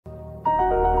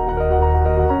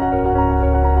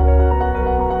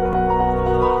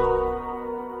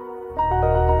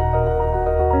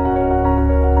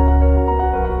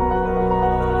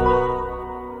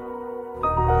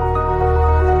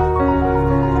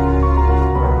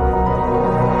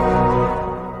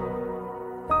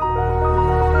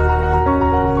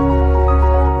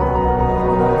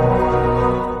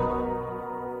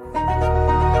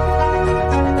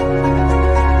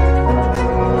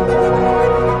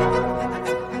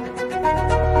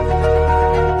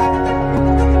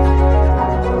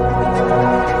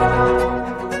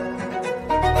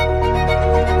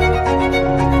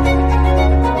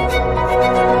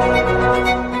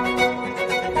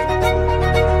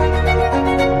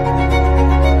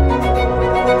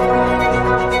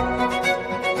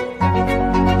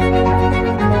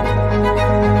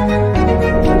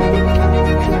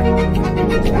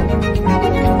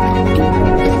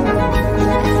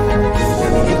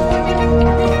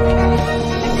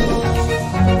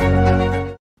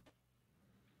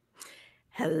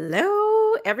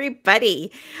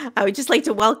everybody. I would just like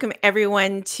to welcome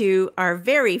everyone to our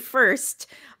very first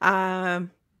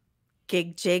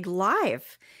Gig Jig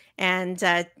Live. And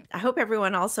I hope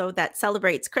everyone also that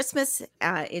celebrates Christmas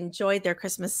enjoyed their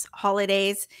Christmas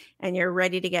holidays, and you're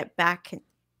ready to get back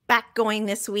going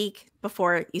this week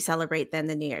before you celebrate then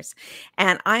the New Year's.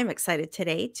 And I'm excited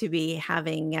today to be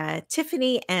having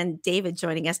Tiphany and David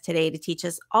joining us today to teach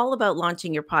us all about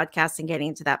launching your podcast and getting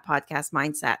into that podcast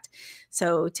mindset.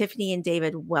 So Tiphany and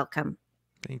David, welcome.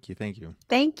 Thank you. Thank you.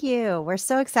 Thank you. We're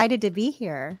so excited to be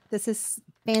here. This is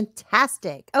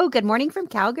fantastic. Oh, good morning from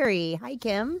Calgary. Hi,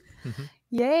 Kim. Mm-hmm.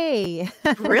 Yay.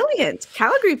 Brilliant.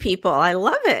 Calgary people. I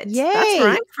love it. Yay. That's where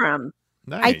I'm from.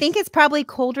 Nice. I think it's probably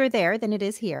colder there than it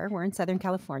is here. We're in Southern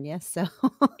California, so.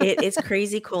 It is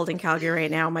crazy cold in Calgary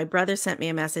right now. My brother sent me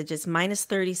a message. It's minus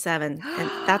 37, and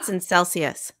that's in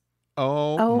Celsius.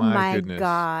 Oh my goodness.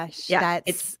 Gosh. Yeah,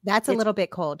 that's a little bit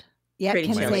cold. Yeah, pretty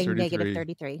Kim's chilly. saying -33. negative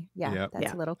 33. Yeah, Yep. that's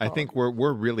Yeah. a little I cold. think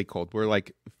we're really cold. We're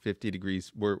like 50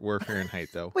 degrees. We're Fahrenheit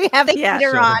though. we have a Yeah.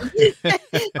 heater on.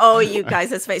 Oh, you guys,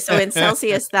 that's right. So in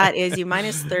Celsius, that is you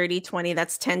minus 30, 20,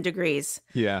 that's 10 degrees.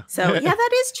 Yeah. So yeah, that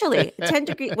is chilly. 10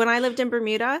 degrees. When I lived in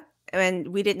Bermuda and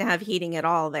we didn't have heating at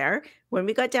all there, when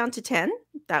we got down to 10,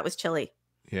 that was chilly.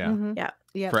 Yeah. Mhm. Yeah.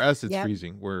 Yep. For us, it's Yep.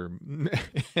 freezing. We're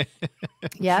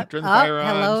Yep. turn the Oh, fire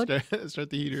on. hello. Start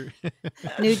the heater.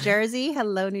 New Jersey.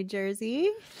 Hello, New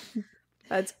Jersey.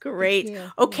 That's great.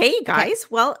 you. Okay, guys.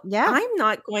 Well, Yeah. I'm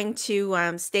not going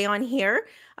to stay on here.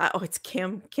 It's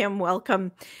Kim. Kim,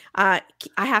 welcome. I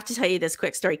have to tell you this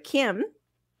quick story. Kim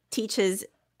teaches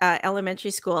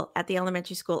elementary school at the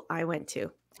elementary school I went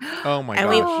to. Oh my And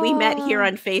gosh. we met here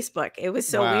on Facebook. It was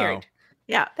so Wow. weird.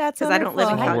 Yeah. That's Because I don't live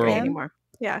in wonderful. Small Calgary world. anymore.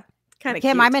 Yeah. Kind of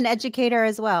Kim, cute. I'm an educator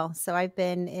as well. So I've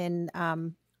been in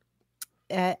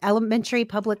elementary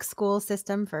public school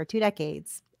system for 2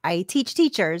 decades. I teach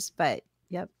teachers, but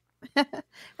yep.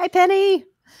 Hi, Penny.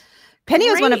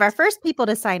 Penny was one of Great. our first people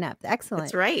to sign up. Excellent.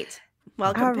 That's right.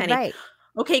 Welcome, All Penny. right.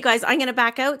 Okay, guys, I'm going to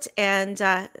back out and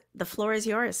the floor is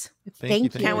yours. Thank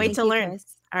you. Can't wait to learn. Chris.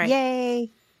 All right.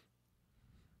 Yay.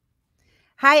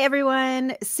 Hi,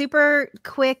 everyone. Super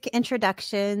quick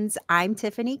introductions. I'm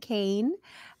Tiphany Kane.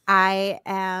 I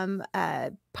am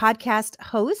a podcast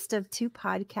host of 2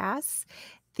 podcasts,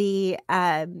 the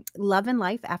Love and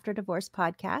Life After Divorce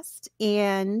podcast,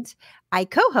 and I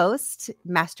co-host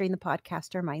Mastering the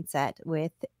Podcaster Mindset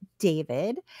with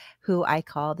David, who I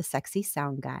call the sexy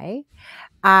sound guy.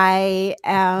 I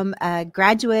am a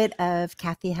graduate of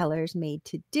Kathy Heller's Made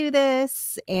to Do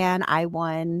This, and I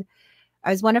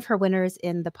was one of her winners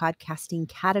in the podcasting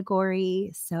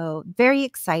category. So very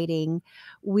exciting.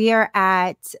 We are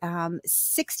at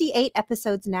 68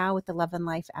 episodes now with the Love and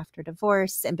Life After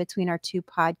Divorce. And between our 2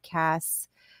 podcasts,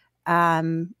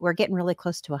 we're getting really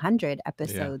close to 100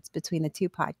 episodes between the 2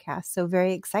 podcasts. So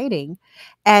very exciting.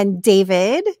 And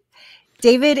David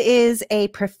is a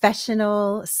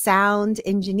professional sound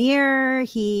engineer.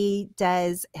 He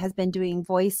has been doing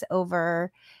voiceover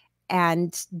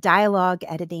and dialogue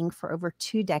editing for over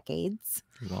 2 decades.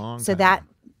 So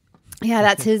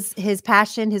that's his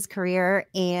passion, his career.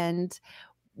 And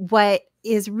what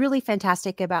is really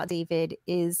fantastic about David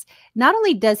is not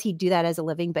only does he do that as a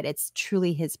living, but it's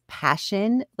truly his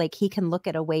passion. Like, he can look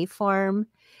at a waveform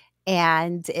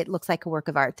and it looks like a work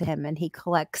of art to him. And he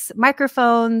collects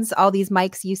microphones, all these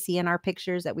mics you see in our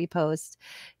pictures that we post.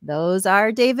 Those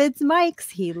are David's mics.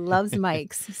 He loves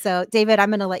mics. So David, I'm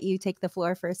going to let you take the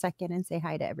floor for a second and say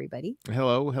hi to everybody.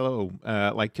 Hello.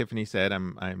 Like Tiphany said,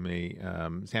 I'm a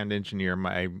sound engineer.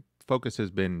 My focus has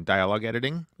been dialogue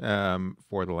editing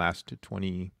for the last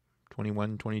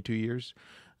 21, 22 years.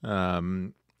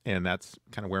 And that's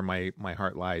kind of where my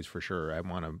heart lies for sure.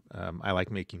 I like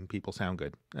making people sound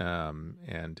good.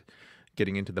 And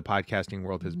getting into the podcasting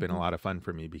world has been a lot of fun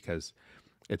for me because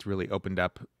it's really opened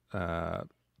up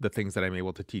the things that I'm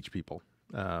able to teach people.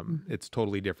 It's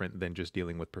totally different than just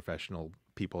dealing with professional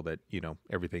people that,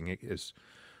 everything is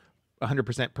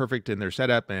 100% perfect in their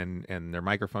setup and their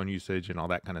microphone usage and all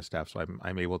that kind of stuff. So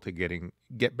I'm able to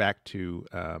get back to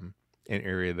an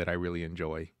area that I really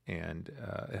enjoy and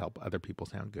help other people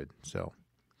sound good. So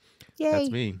Yay. that's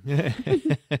me.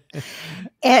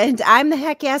 And I'm the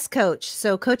Heck Yes coach.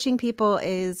 So coaching people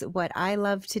is what I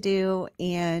love to do.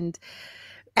 And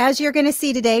as you're going to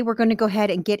see today, we're going to go ahead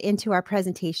and get into our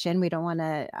presentation. We don't want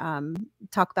to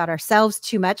talk about ourselves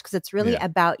too much because it's really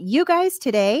about you guys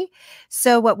today.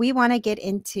 So what we want to get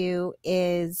into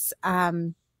is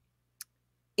go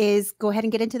ahead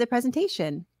and get into the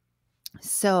presentation.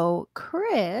 So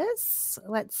Chris,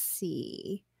 let's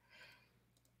see.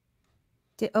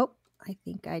 I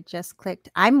think I just clicked.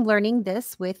 I'm learning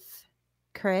this with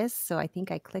Chris. So I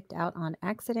think I clicked out on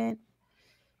accident.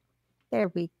 There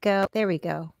we go. There we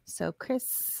go. So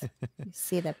Chris, you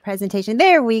see the presentation.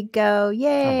 There we go.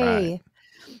 Yay.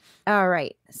 All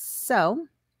right. So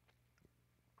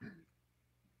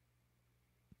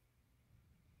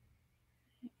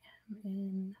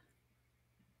and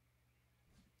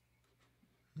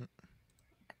I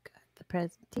got the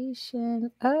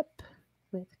presentation up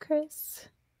with Chris.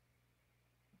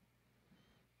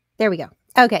 There we go.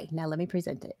 Okay, now let me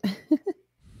present it.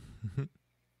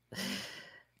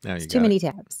 It's too many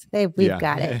tabs. We've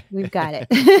got it. We've got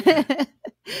it.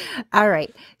 All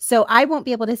right. So I won't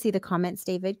be able to see the comments,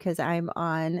 David, because I'm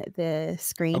on the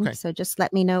screen. Okay. So just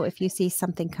let me know if you see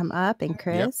something come up. And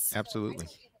Chris. Yep, absolutely.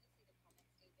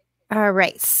 All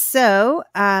right. So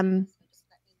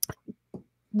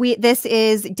this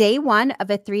is day 1 of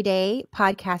a 3-day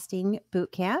podcasting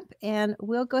boot camp, and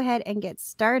we'll go ahead and get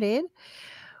started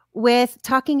with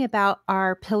talking about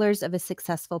our pillars of a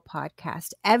successful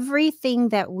podcast. Everything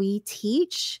that we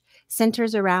teach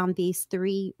centers around these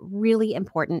 3 really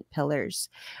important pillars.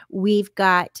 We've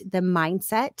got the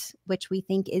mindset, which we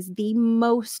think is the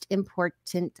most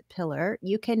important pillar.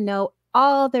 You can know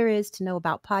all there is to know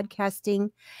about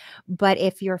podcasting, but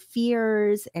if your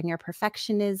fears and your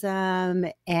perfectionism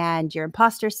and your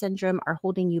imposter syndrome are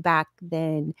holding you back,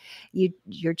 then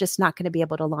you're just not going to be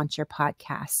able to launch your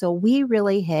podcast. So we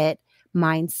really hit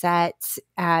mindset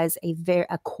as a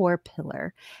core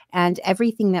pillar, and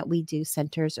everything that we do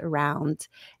centers around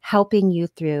helping you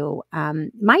through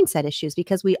mindset issues,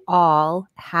 because we all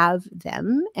have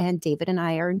them, and David and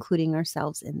I are including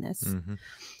ourselves in this. Mm-hmm.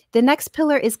 The next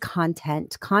pillar is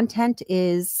content. Content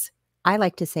is, I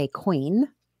like to say, queen.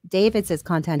 David says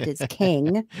content is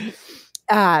king.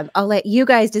 I'll let you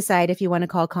guys decide if you want to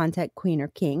call content queen or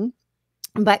king.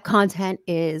 But content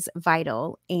is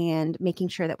vital, and making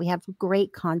sure that we have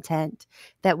great content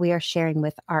that we are sharing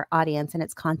with our audience, and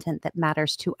it's content that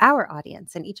matters to our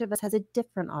audience. And each of us has a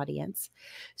different audience.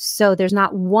 So there's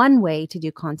not one way to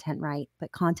do content right,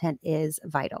 but content is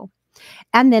vital.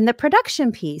 And then the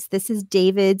production piece. This is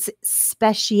David's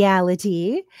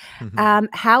speciality. Mm-hmm.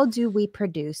 How do we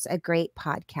produce a great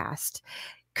podcast?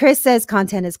 Chris says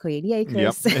content is queen. Yay,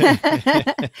 Chris.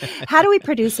 Yep. How do we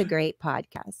produce a great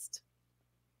podcast?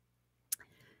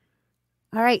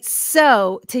 All right.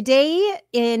 So today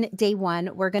in day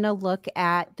 1, we're going to look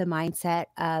at the mindset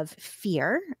of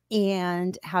fear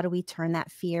and how do we turn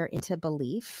that fear into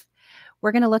belief.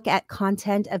 We're going to look at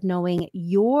content of knowing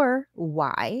your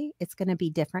why. It's going to be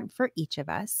different for each of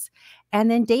us. And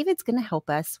then David's going to help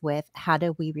us with how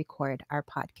do we record our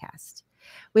podcast.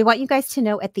 We want you guys to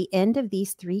know at the end of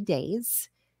these 3 days,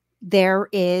 there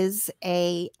is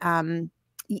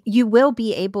you will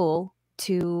be able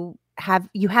to have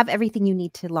everything you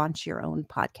need to launch your own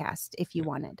podcast if you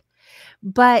wanted.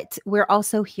 But we're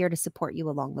also here to support you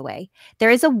along the way.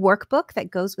 There is a workbook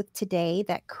that goes with today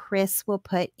that Chris will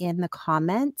put in the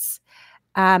comments.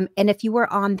 And if you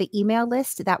were on the email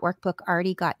list, that workbook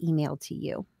already got emailed to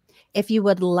you. If you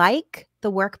would like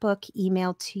the workbook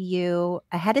emailed to you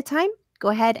ahead of time, go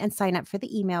ahead and sign up for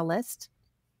the email list.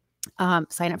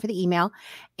 Sign up for the email,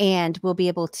 and we'll be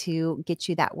able to get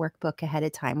you that workbook ahead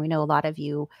of time. We know a lot of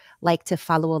you like to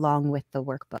follow along with the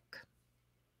workbook.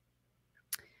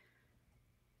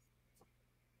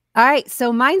 All right.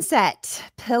 So mindset,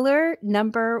 pillar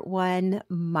number 1,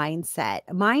 mindset.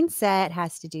 Mindset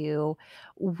has to do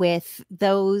with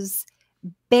those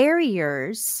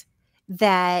barriers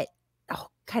that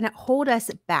kind of hold us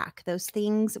back, those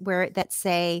things that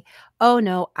say, oh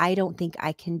no, I don't think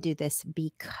I can do this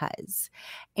because.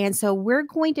 And so we're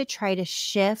going to try to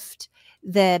shift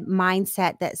the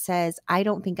mindset that says, I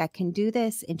don't think I can do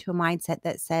this, into a mindset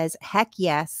that says, heck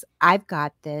yes, I've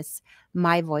got this.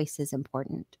 My voice is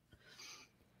important.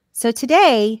 So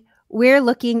today we're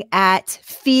looking at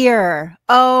fear.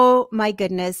 Oh my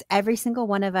goodness. Every single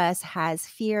one of us has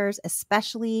fears,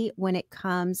 especially when it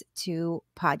comes to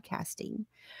podcasting.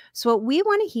 So what we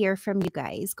want to hear from you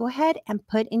guys, go ahead and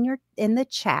put in the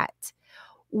chat,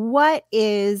 what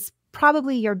is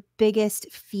probably your biggest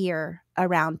fear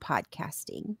around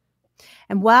podcasting?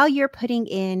 And while you're putting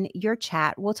in your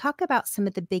chat, we'll talk about some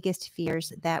of the biggest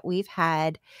fears that we've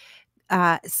had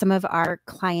some of our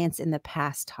clients in the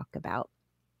past talk about.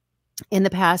 In the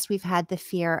past, we've had the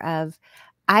fear of,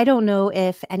 I don't know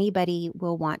if anybody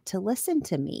will want to listen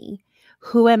to me.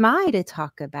 Who am I to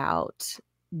talk about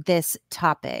this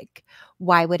topic?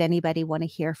 Why would anybody want to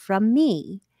hear from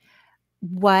me?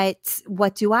 What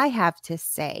do I have to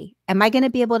say? Am I going to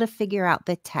be able to figure out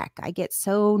the tech? I get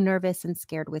so nervous and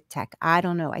scared with tech. I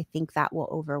don't know. I think that will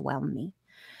overwhelm me.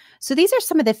 So these are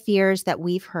some of the fears that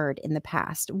we've heard in the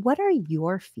past. What are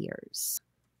your fears?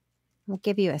 We'll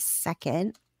give you a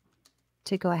second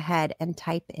to go ahead and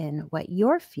type in what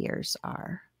your fears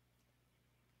are.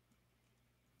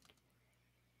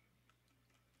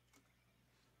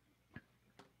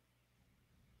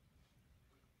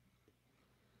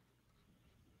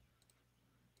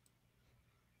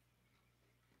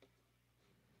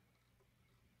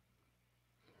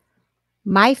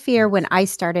 My fear when I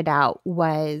started out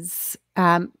was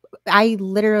I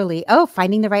literally,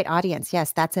 finding the right audience.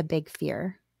 Yes, that's a big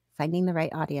fear. Finding the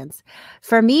right audience.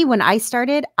 For me, when I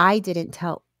started, I didn't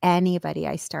tell anybody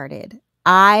I started.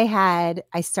 I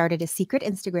started a secret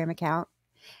Instagram account,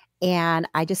 and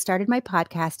I just started my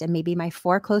podcast, and maybe my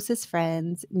 4 closest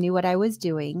friends knew what I was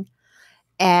doing.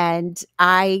 And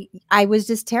I was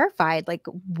just terrified. Like,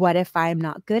 what if I'm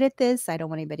not good at this? I don't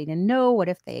want anybody to know. What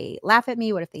if they laugh at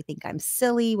me? What if they think I'm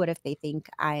silly? What if they think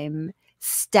I'm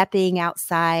stepping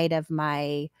outside of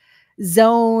my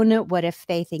zone? What if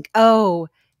they think, oh,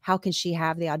 how can she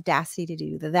have the audacity to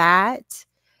do that?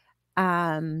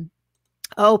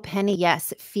 Oh, Penny,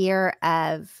 yes. Fear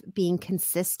of being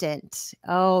consistent.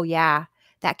 Oh, yeah.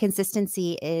 That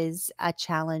consistency is a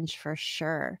challenge for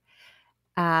sure.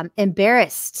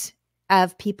 Embarrassed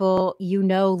of people,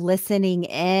 listening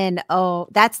in. Oh,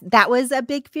 that was a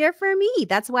big fear for me.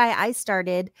 That's why I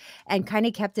started and kind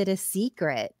of kept it a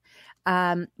secret.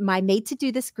 My made to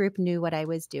do this group knew what I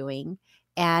was doing,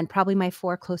 and probably my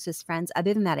 4 closest friends.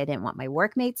 Other than that, I didn't want my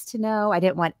workmates to know. I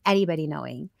didn't want anybody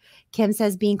knowing. Kim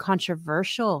says being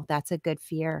controversial. That's a good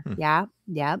fear. Yeah.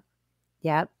 Yep.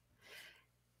 Yep.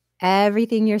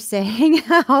 Everything you're saying,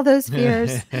 all those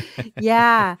fears.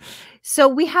 Yeah. So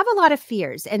we have a lot of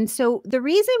fears. And so the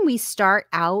reason we start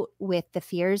out with the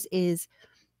fears is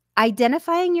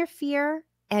identifying your fear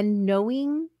and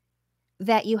knowing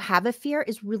that you have a fear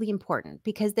is really important,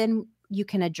 because then you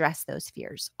can address those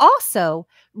fears. Also,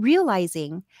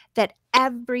 realizing that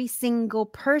every single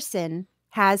person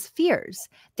has fears.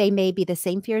 They may be the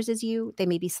same fears as you. They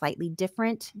may be slightly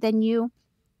different than you,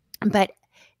 but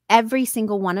every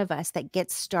single one of us that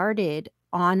gets started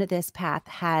on this path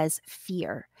has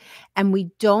fear, and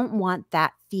we don't want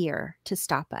that fear to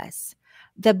stop us.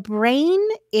 The brain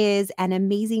is an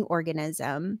amazing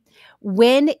organism.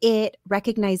 When it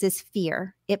recognizes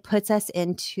fear, it puts us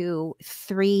into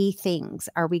 3 things.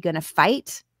 Are we going to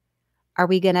fight? Are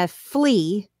we going to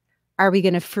flee? Are we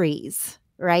going to freeze?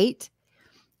 Right?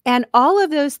 And all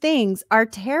of those things are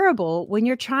terrible when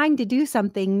you're trying to do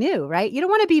something new, right? You don't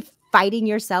want to be fighting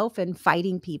yourself and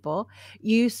fighting people.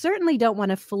 You certainly don't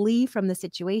want to flee from the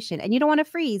situation, and you don't want to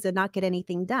freeze and not get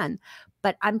anything done.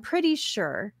 But I'm pretty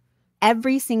sure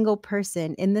every single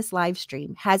person in this live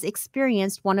stream has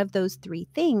experienced one of those 3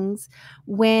 things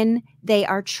when they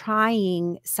are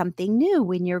trying something new,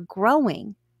 when you're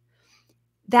growing.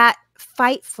 That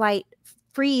fight, flight,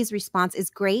 freeze response is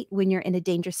great when you're in a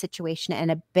dangerous situation and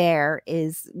a bear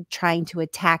is trying to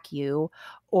attack you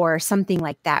or something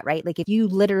like that, right? Like if you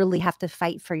literally have to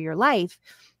fight for your life,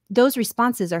 those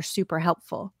responses are super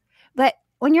helpful. But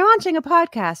when you're launching a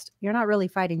podcast, you're not really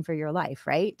fighting for your life,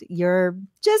 right? You're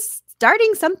just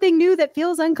starting something new that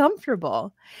feels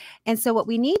uncomfortable. And so what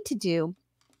we need to do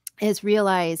is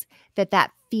realize that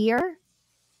that fear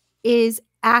is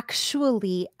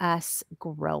actually us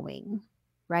growing,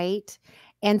 right?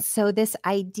 And so this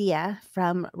idea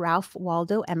from Ralph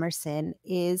Waldo Emerson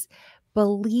is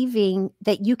believing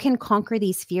that you can conquer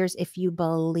these fears if you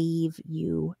believe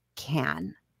you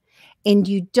can. And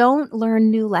you don't learn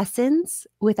new lessons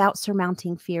without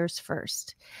surmounting fears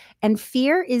first. And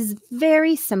fear is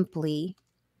very simply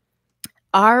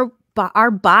our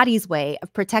body's way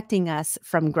of protecting us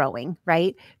from growing,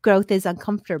 right? Growth is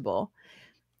uncomfortable,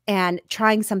 and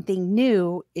trying something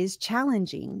new is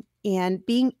challenging. And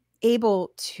being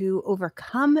able to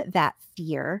overcome that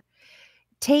fear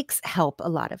takes help a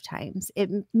lot of times.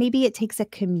 Maybe it takes a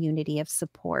community of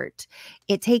support.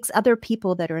 It takes other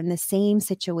people that are in the same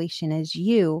situation as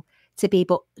you to be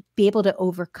able to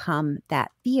overcome that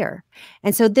fear.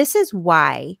 And so this is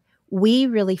why we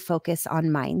really focus on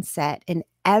mindset in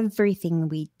everything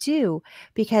we do,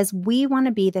 because we want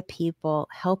to be the people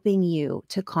helping you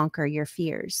to conquer your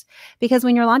fears. Because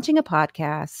when you're launching a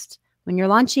podcast, when you're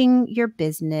launching your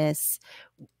business,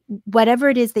 whatever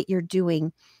it is that you're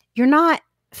doing, you're not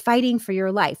fighting for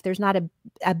your life. There's not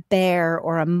a bear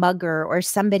or a mugger or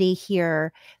somebody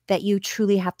here that you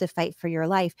truly have to fight for your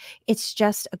life. It's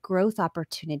just a growth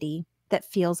opportunity that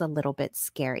feels a little bit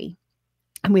scary.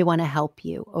 And we want to help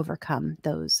you overcome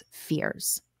those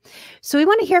fears. So we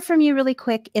want to hear from you really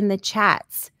quick in the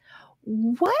chats.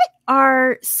 What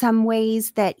are some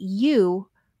ways that you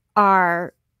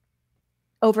are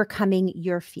overcoming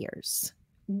your fears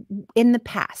in the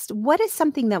past? What is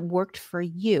something that worked for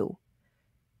you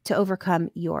to overcome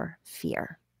your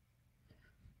fear?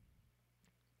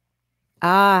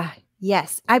 Ah,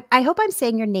 yes. I hope I'm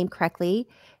saying your name correctly.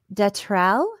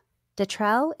 Datrell,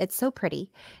 it's so pretty.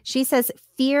 She says,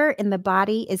 fear in the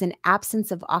body is an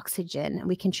absence of oxygen, and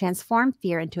we can transform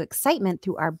fear into excitement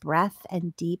through our breath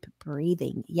and deep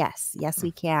breathing. Yes,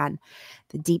 we can.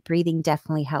 The deep breathing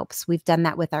definitely helps. We've done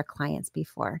that with our clients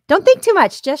before. Don't think too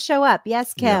much. Just show up.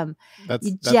 Yes, Kim. That's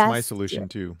my solution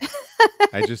too.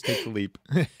 I just take the leap.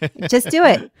 Just do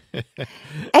it.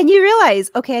 And you realize,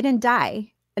 okay, I didn't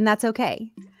die, and that's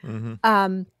okay.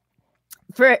 Mm-hmm.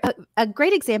 For a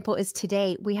great example is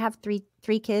today we have three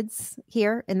kids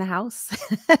here in the house.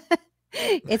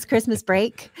 It's Christmas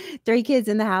break, 3 kids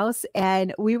in the house.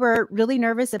 And we were really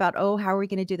nervous about, how are we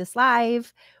going to do this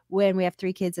live when we have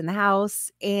 3 kids in the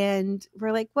house? And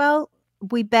we're like, well,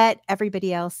 we bet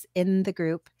everybody else in the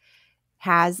group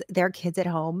has their kids at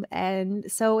home. And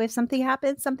so if something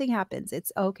happens,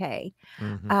 it's okay.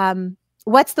 Mm-hmm.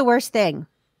 What's the worst thing?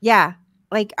 Yeah.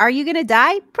 Like, are you going to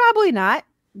die? Probably not.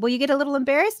 Will you get a little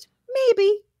embarrassed?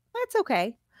 Maybe. That's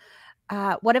okay.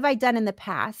 What have I done in the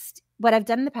past? What I've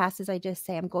done in the past is I just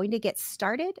say, I'm going to get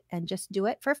started and just do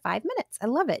it for 5 minutes. I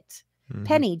love it. Mm-hmm.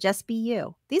 Penny, just be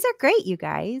you. These are great, you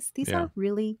guys. These Yeah. are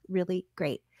really, really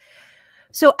great.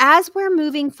 So as we're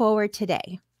moving forward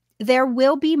today, there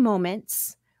will be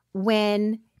moments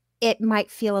when it might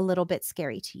feel a little bit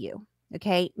scary to you.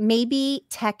 Okay. Maybe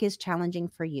tech is challenging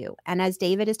for you. And as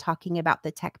David is talking about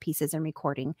the tech pieces and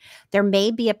recording, there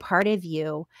may be a part of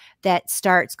you that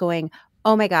starts going,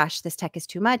 oh my gosh, this tech is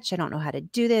too much. I don't know how to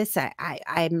do this.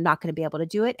 I'm not going to be able to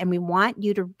do it. And we want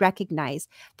you to recognize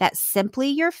that simply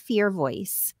your fear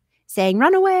voice saying,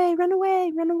 run away, run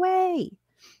away, run away,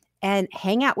 and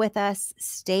hang out with us,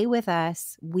 stay with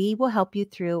us. We will help you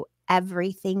through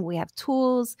everything. We have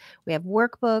tools, we have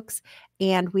workbooks,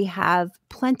 and we have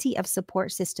plenty of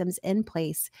support systems in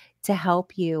place to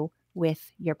help you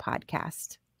with your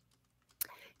podcast.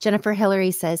 Jennifer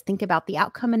Hillary says, think about the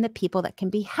outcome and the people that can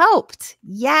be helped.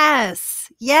 Yes,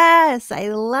 I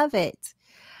love it.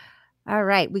 All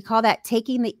right. We call that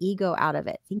taking the ego out of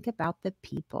it. Think about the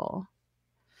people.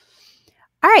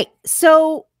 All right.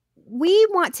 So we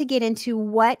want to get into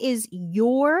what is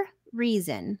your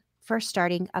reason for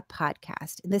starting a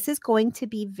podcast. And this is going to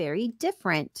be very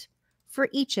different for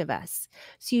each of us.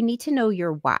 So you need to know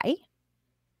your why.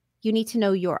 You need to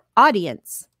know your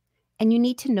audience. And you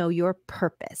need to know your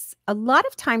purpose. A lot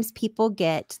of times people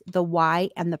get the why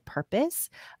and the purpose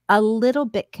a little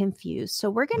bit confused. So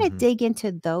we're going to dig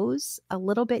into those a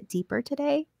little bit deeper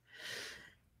today.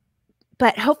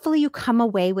 But hopefully you come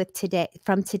away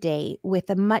from today with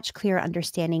a much clearer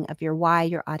understanding of your why,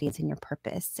 your audience, and your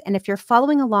purpose. And if you're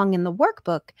following along in the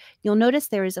workbook, you'll notice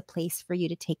there is a place for you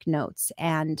to take notes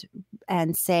and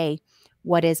say,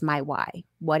 what is my why?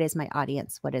 What is my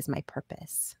audience? What is my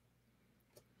purpose?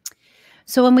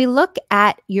 So when we look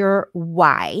at your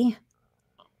why,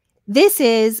 this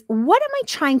is, what am I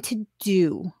trying to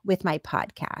do with my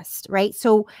podcast, right?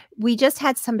 So we just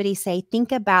had somebody say,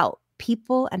 think about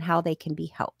people and how they can be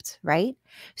helped, right?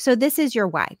 So this is your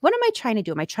why. What am I trying to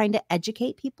do? Am I trying to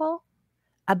educate people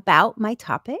about my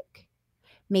topic?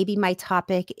 Maybe my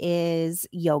topic is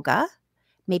yoga.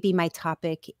 Maybe my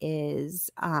topic is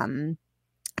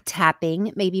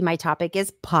tapping. Maybe my topic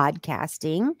is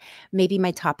podcasting. Maybe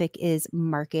my topic is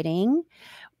marketing.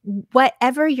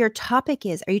 Whatever your topic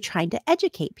is, are you trying to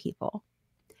educate people?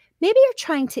 Maybe you're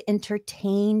trying to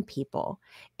entertain people.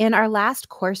 In our last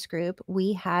course group,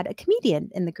 we had a comedian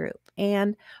in the group,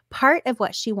 and part of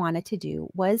what she wanted to do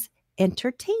was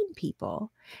entertain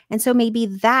people. And so maybe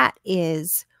that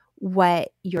is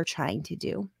what you're trying to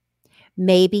do.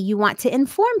 Maybe you want to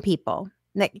inform people.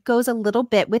 That goes a little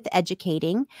bit with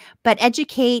educating, but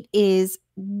educate is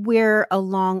we're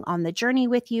along on the journey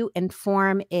with you.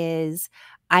 Inform is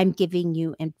I'm giving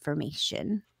you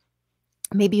information.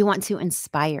 Maybe you want to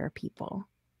inspire people.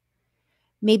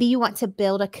 Maybe you want to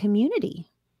build a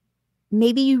community.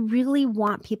 Maybe you really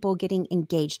want people getting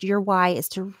engaged. Your why is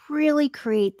to really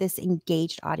create this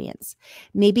engaged audience.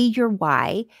 Maybe your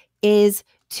why is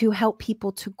to help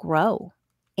people to grow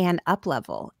and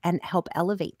up-level and help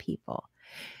elevate people.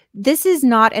 This is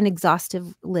not an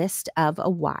exhaustive list of a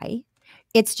why.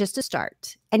 It's just a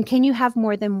start. And can you have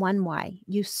more than one why?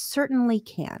 You certainly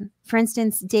can. For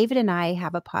instance, David and I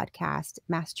have a podcast,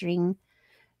 Mastering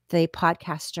the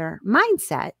Podcaster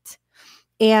Mindset.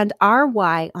 And our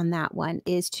why on that one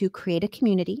is to create a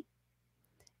community,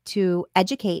 to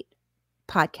educate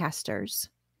podcasters,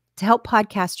 to help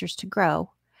podcasters to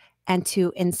grow, and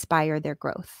to inspire their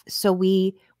growth. So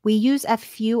we use a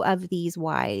few of these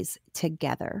whys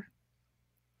together.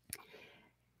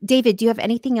 David, do you have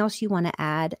anything else you want to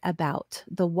add about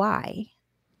the why?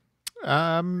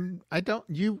 I don't.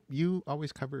 You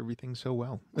always cover everything so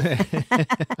well.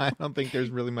 I don't think there's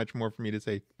really much more for me to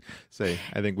say.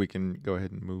 I think we can go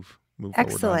ahead and move forward on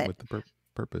Excellent. with the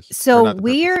purpose. So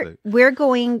we're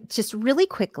going just really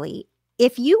quickly.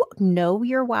 If you know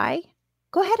your why,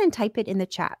 go ahead and type it in the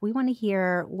chat. We want to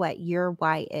hear what your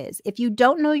why is. If you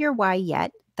don't know your why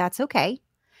yet, that's okay.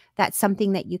 That's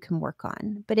something that you can work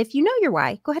on. But if you know your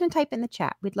why, go ahead and type in the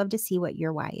chat. We'd love to see what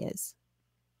your why is.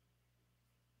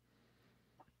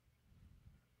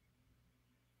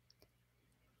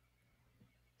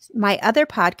 My other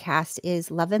podcast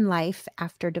is Love and Life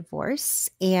After Divorce.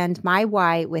 And my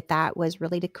why with that was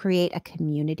really to create a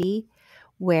community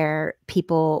where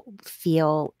people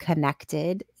feel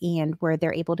connected and where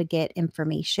they're able to get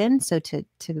information. So to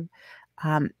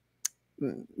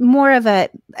more of a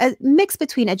mix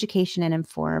between education and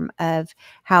inform of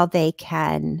how they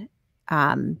can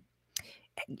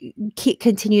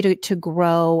continue to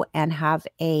grow and have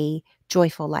a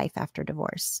joyful life after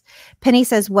divorce. Penny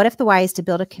says, what if the why is to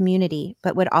build a community,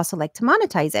 but would also like to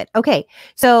monetize it? Okay.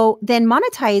 So then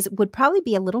monetize would probably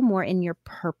be a little more in your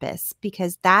purpose,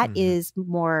 because that is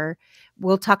more,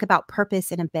 we'll talk about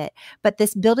purpose in a bit, but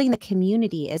this building the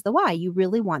community is the why. You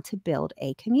really want to build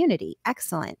a community.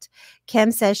 Excellent.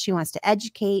 Kim says she wants to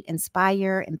educate,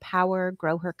 inspire, empower,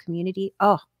 grow her community.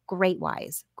 Oh, great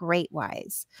whys. Great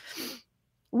whys.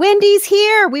 Wendy's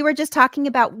here. We were just talking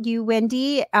about you,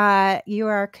 Wendy. You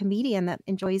are a comedian that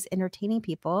enjoys entertaining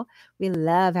people. We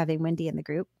love having Wendy in the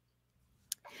group.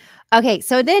 Okay,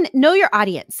 so then know your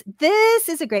audience. This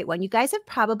is a great one. You guys have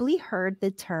probably heard the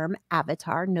term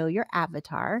avatar, know your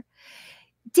avatar.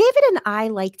 David and I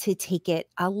like to take it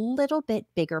a little bit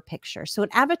bigger picture. So an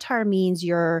avatar means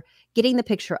you're getting the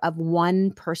picture of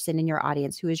one person in your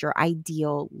audience who is your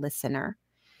ideal listener.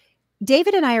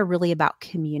 David and I are really about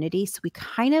community. So we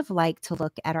kind of like to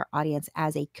look at our audience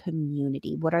as a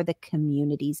community. What are the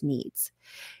community's needs?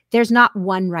 There's not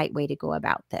one right way to go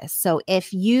about this. So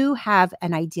if you have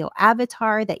an ideal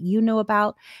avatar that you know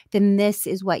about, then this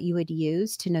is what you would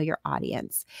use to know your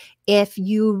audience. If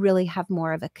you really have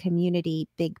more of a community,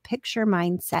 big picture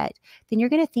mindset, then you're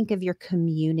going to think of your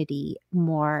community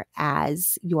more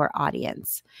as your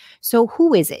audience. So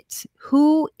who is it?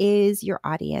 Who is your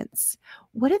audience?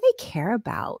 What do they care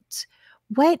about?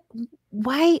 Why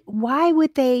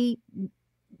would they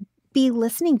be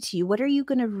listening to you? What are you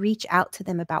going to reach out to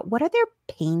them about? What are their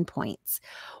pain points?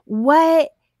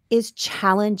 What is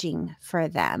challenging for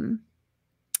them?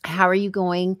 How are you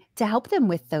going to help them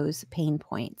with those pain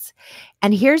points?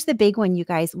 And here's the big one, you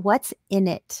guys. What's in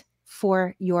it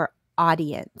for your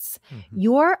audience?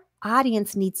 Your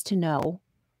audience needs to know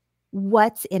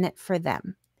what's in it for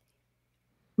them.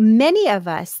 Many of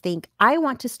us think, I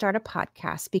want to start a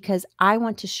podcast because I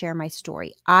want to share my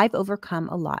story. I've overcome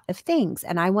a lot of things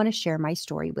and I want to share my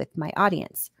story with my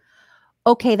audience.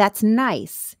 Okay, that's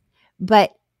nice.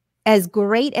 But as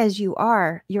great as you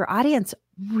are, your audience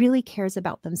really cares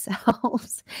about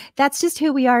themselves. That's just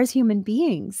who we are as human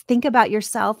beings. Think about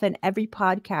yourself and every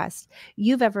podcast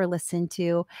you've ever listened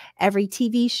to, every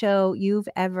TV show you've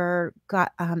ever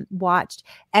watched,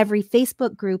 every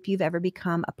Facebook group you've ever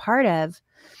become a part of.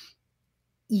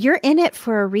 You're in it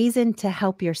for a reason to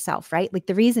help yourself, right? Like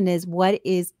the reason is,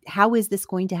 how is this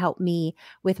going to help me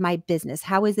with my business?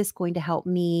 How is this going to help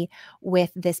me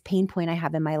with this pain point I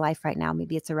have in my life right now?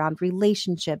 Maybe it's around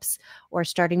relationships or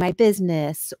starting my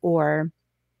business or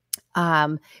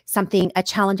a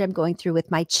challenge I'm going through with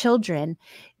my children.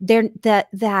 That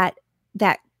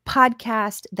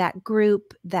podcast, that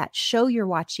group, that show you're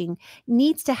watching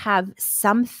needs to have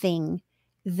something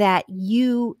that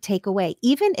you take away,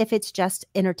 even if it's just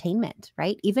entertainment,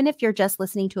 right? Even if you're just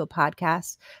listening to a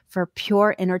podcast for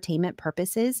pure entertainment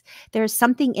purposes, there's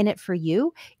something in it for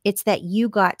you. It's that you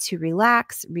got to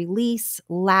relax, release,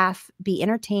 laugh, be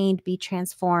entertained, be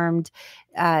transformed,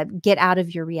 get out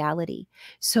of your reality.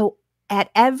 So at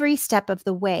every step of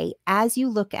the way, as you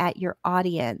look at your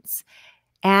audience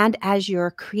and as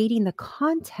you're creating the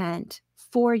content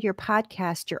for your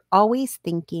podcast, you're always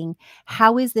thinking,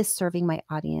 how is this serving my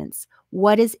audience?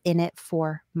 What is in it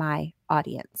for my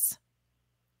audience?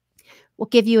 We'll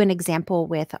give you an example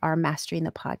with our Mastering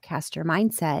the Podcaster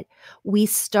Mindset. We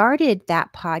started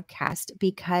that podcast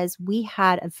because we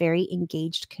had a very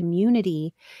engaged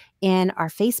community in our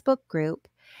Facebook group,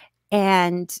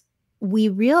 and we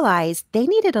realized they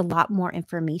needed a lot more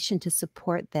information to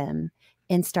support them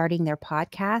in starting their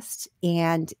podcast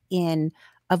and in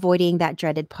avoiding that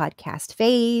dreaded podcast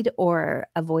fade or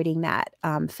avoiding that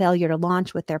failure to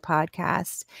launch with their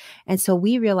podcast. And so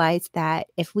we realized that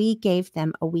if we gave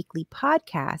them a weekly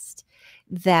podcast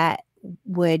that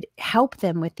would help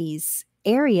them with these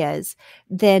areas,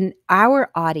 then our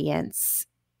audience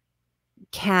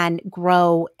can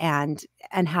grow and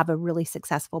have a really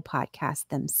successful podcast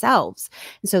themselves.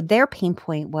 And so their pain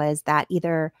point was that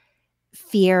either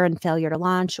fear and failure to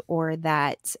launch or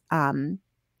that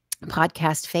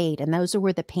podcast fade. And those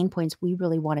were the pain points we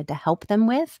really wanted to help them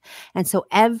with. And so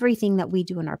everything that we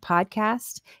do in our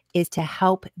podcast is to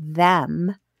help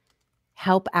them,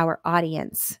 help our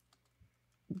audience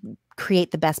create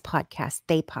the best podcast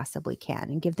they possibly can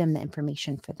and give them the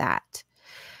information for that.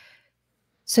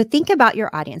 So think about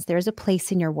your audience. There's a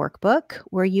place in your workbook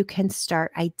where you can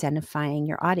start identifying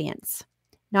your audience.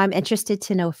 Now, I'm interested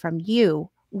to know from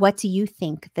you, what do you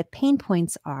think the pain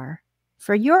points are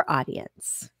for your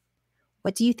audience?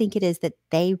 What do you think it is that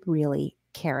they really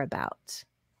care about?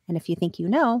 And if you think you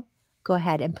know, go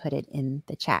ahead and put it in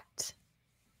the chat.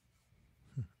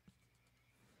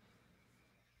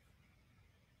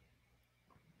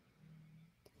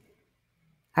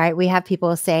 All right, we have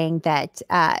people saying that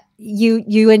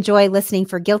you enjoy listening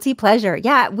for guilty pleasure.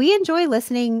 Yeah, we enjoy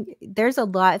listening. There's a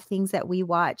lot of things that we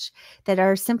watch that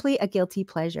are simply a guilty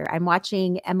pleasure. I'm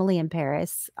watching Emily in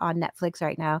Paris on Netflix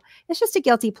right now. It's just a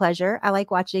guilty pleasure. I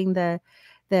like watching the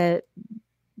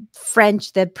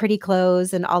French, the pretty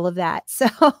clothes and all of that. So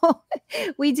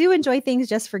we do enjoy things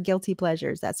just for guilty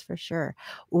pleasures. That's for sure.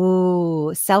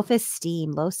 Ooh,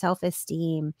 self-esteem, low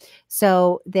self-esteem.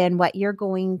 So then what you're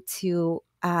going to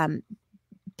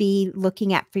be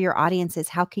looking at for your audience is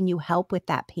how can you help with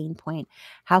that pain point?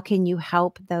 How can you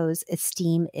help those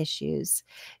esteem issues?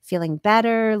 Feeling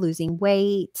better, losing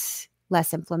weight,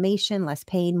 less inflammation, less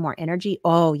pain, more energy.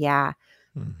 Oh, yeah.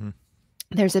 Mm-hmm.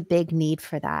 There's a big need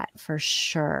for that for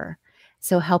sure.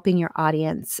 So helping your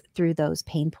audience through those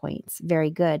pain points.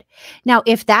 Very good. Now,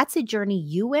 if that's a journey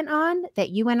you went on, that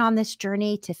you went on this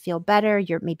journey to feel better,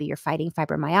 maybe you're fighting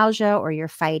fibromyalgia or you're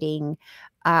fighting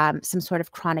some sort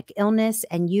of chronic illness,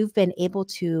 and you've been able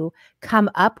to come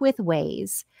up with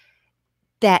ways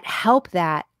that help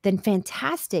that, then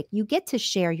fantastic. You get to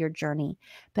share your journey.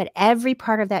 But every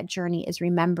part of that journey is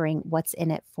remembering what's in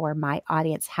it for my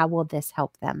audience. How will this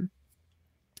help them?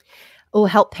 Oh,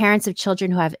 help parents of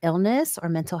children who have illness or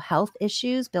mental health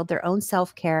issues build their own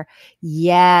self-care.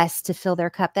 Yes, to fill their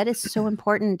cup. That is so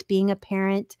important. Being a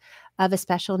parent of a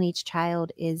special needs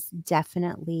child is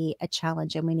definitely a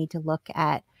challenge, and we need to look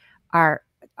at our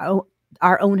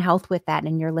own health with that,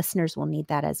 and your listeners will need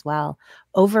that as well.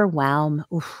 Overwhelm.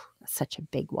 Oof, such a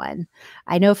big one.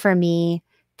 I know for me,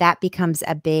 that becomes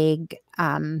a big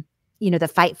the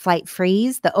fight, flight,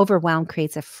 freeze. The overwhelm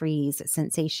creates a freeze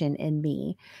sensation in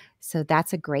me. So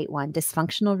that's a great one.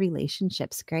 Dysfunctional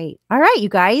relationships. Great. All right, you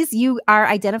guys, you are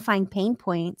identifying pain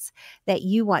points that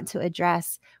you want to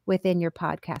address within your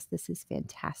podcast. This is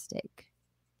fantastic.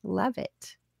 Love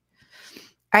it.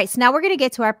 All right, so now we're going to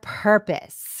get to our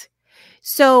purpose.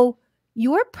 So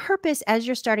your purpose as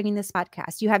you're starting in this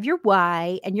podcast, you have your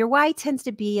why, and your why tends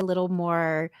to be a little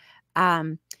more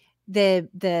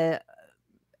the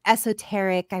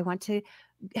esoteric. I want to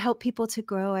help people to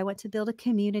grow. I want to build a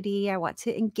community. I want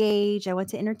to engage. I want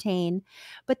to entertain.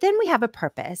 But then we have a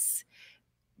purpose.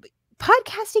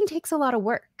 Podcasting takes a lot of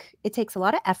work. It takes a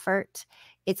lot of effort.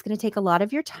 It's going to take a lot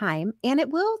of your time, and it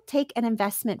will take an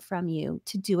investment from you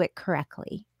to do it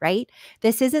correctly, right?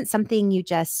 This isn't something you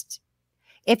just,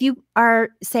 if you are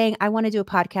saying, I want to do a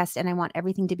podcast and I want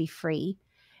everything to be free,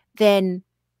 then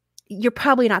you're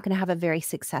probably not going to have a very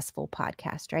successful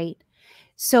podcast, right?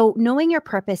 So knowing your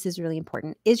purpose is really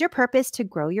important. Is your purpose to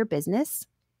grow your business?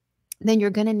 Then you're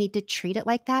going to need to treat it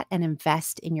like that and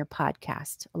invest in your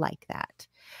podcast like that.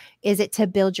 Is it to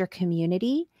build your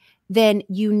community? Then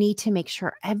you need to make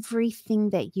sure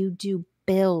everything that you do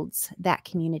builds that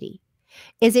community.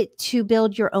 Is it to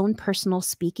build your own personal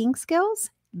speaking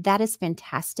skills? That is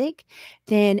fantastic.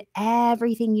 Then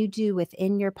everything you do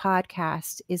within your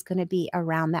podcast is going to be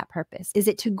around that purpose. Is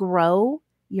it to grow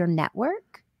your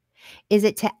network? Is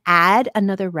it to add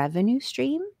another revenue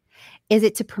stream? Is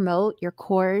it to promote your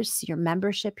course, your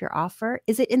membership, your offer?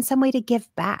 Is it in some way to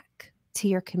give back to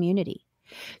your community?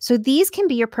 So these can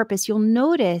be your purpose. You'll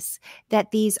notice that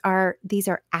these are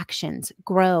actions: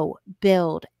 grow,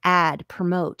 build, add,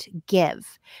 promote,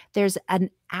 give. There's an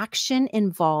action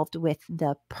involved with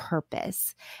the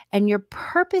purpose, and your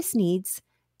purpose needs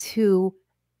to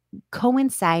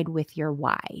coincide with your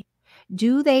why.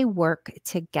 Do they work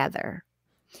together?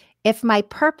 If my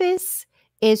purpose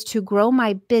is to grow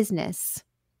my business,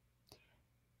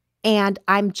 and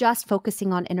I'm just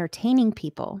focusing on entertaining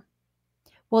people,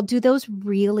 well, do those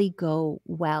really go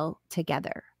well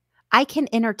together? I can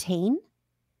entertain,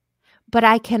 but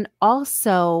I can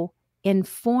also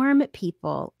inform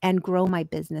people and grow my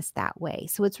business that way.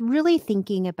 So it's really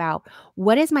thinking about,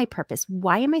 what is my purpose?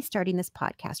 Why am I starting this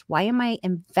podcast? Why am I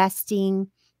investing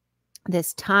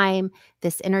this time,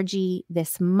 this energy,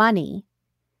 this money?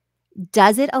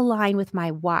 Does it align with my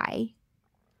why?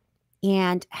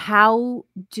 And how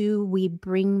do we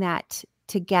bring that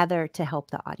together to help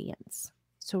the audience?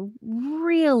 So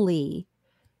really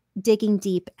digging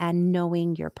deep and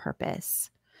knowing your purpose.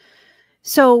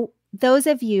 So those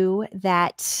of you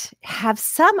that have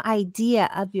some idea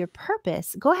of your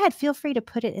purpose, go ahead, feel free to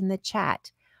put it in the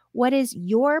chat. What is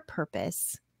your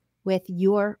purpose with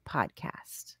your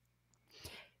podcast?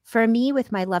 For me,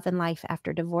 with my Love and Life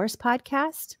After Divorce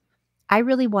podcast, I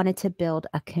really wanted to build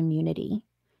a community.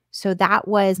 So that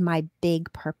was my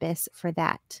big purpose for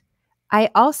that. I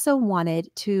also wanted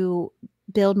to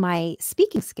build my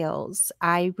speaking skills.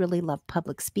 I really love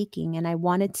public speaking, and I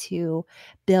wanted to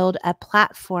build a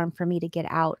platform for me to get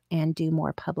out and do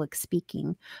more public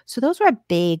speaking. So those were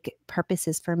big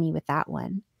purposes for me with that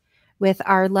one. With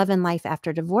our Love and Life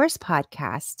After Divorce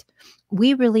podcast,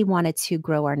 we really wanted to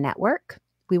grow our network.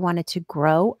 We wanted to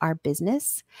grow our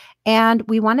business, and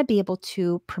we want to be able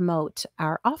to promote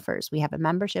our offers. We have a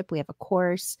membership, we have a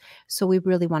course, so we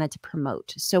really wanted to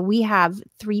promote. So we have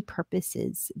 3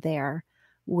 purposes there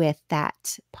with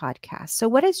that podcast. So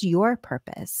what is your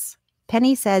purpose?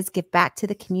 Penny says, give back to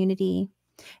the community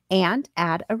and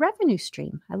add a revenue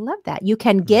stream. I love that. You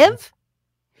can give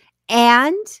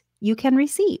and you can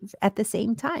receive at the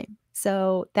same time.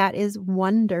 So that is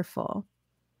wonderful.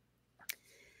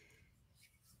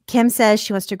 Kim says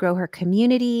she wants to grow her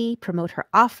community, promote her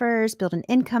offers, build an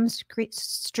income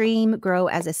stream, grow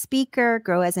as a speaker,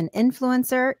 grow as an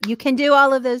influencer. You can do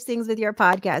all of those things with your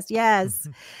podcast. Yes.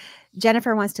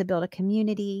 Jennifer wants to build a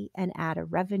community and add a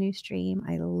revenue stream.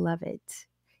 I love it.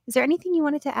 Is there anything you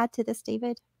wanted to add to this,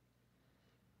 David?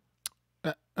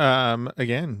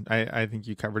 Again, I think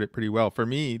you covered it pretty well. For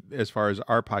me, as far as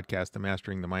our podcast, the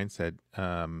Mastering the Mindset,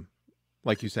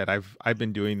 like you said, I've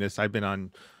been doing this. I've been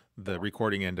on the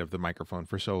recording end of the microphone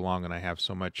for so long, and I have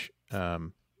so much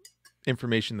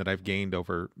information that I've gained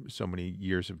over so many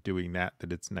years of doing that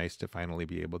it's nice to finally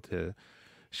be able to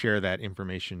share that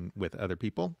information with other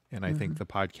people. And I think the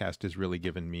podcast has really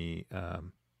given me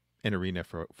an arena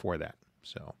for that.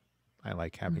 So I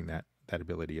like having that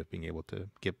ability of being able to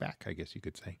give back, I guess you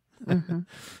could say.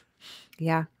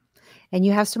 Yeah. And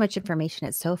you have so much information.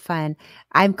 It's so fun.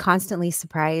 I'm constantly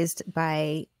surprised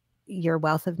by your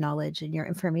wealth of knowledge and your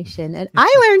information. And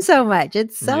I learned so much.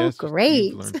 It's so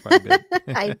great. Learned quite a bit.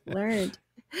 I've learned.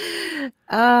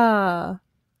 Oh,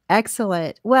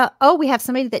 excellent. Well, we have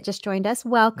somebody that just joined us.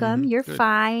 Welcome. You're good.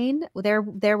 Fine.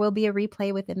 There will be a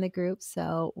replay within the group.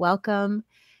 So welcome.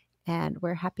 And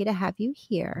we're happy to have you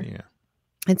here. Yeah.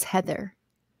 It's Heather.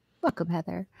 Welcome,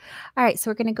 Heather. All right.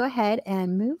 So we're going to go ahead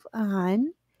and move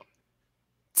on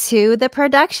to the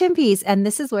production piece. And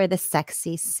this is where the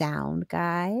sexy sound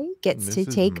guy gets to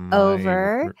take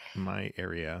over. My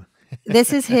area.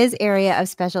 This is his area of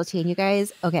specialty. And you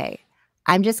guys, okay,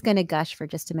 I'm just going to gush for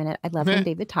just a minute. I love when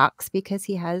David talks because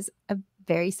he has a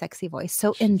very sexy voice.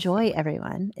 So enjoy,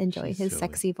 everyone. Enjoy his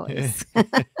sexy voice.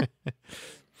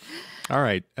 All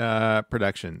right.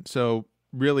 Production. So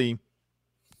really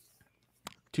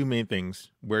 2 main things.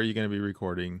 Where are you going to be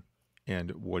recording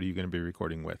and what are you going to be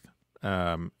recording with?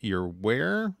 Your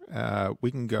where,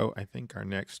 we can go, I think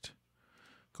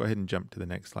go ahead and jump to the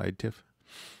next slide, Tiff.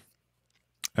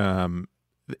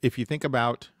 If you think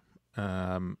about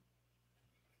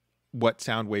what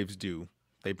sound waves do,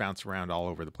 they bounce around all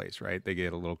over the place, right? They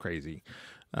get a little crazy.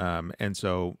 And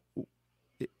so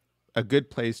a good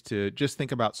place to just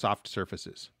think about soft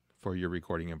surfaces for your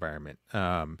recording environment.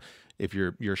 If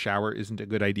your shower isn't a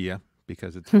good idea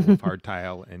because it's full of hard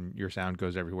tile and your sound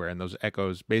goes everywhere, and those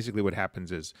echoes, basically what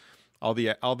happens is all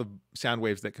the sound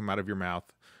waves that come out of your mouth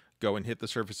go and hit the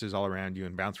surfaces all around you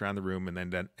and bounce around the room and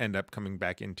then end up coming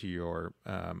back into your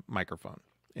microphone.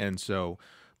 And so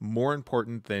more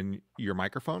important than your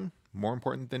microphone, more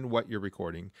important than what you're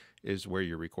recording is where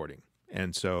you're recording.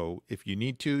 And so if you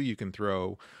need to, you can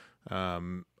throw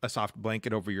a soft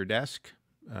blanket over your desk.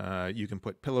 You can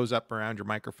put pillows up around your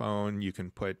microphone. You can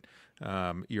put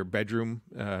your bedroom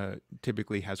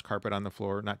typically has carpet on the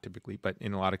floor. Not typically, but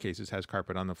in a lot of cases has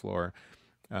carpet on the floor.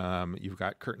 You've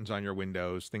got curtains on your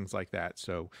windows, things like that.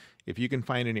 So if you can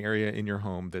find an area in your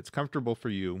home that's comfortable for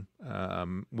you,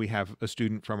 we have a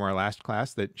student from our last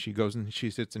class that she goes and she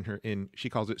sits she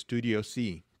calls it Studio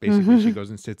C. Basically, she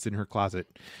goes and sits in her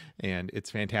closet, and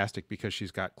it's fantastic because she's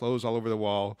got clothes all over the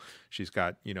wall. She's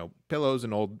got, pillows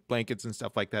and old blankets and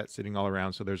stuff like that sitting all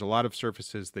around. So there's a lot of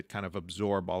surfaces that kind of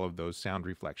absorb all of those sound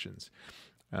reflections.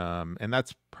 And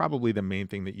that's probably the main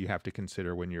thing that you have to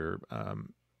consider when you're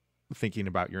thinking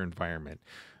about your environment.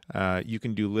 You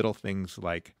can do little things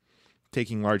like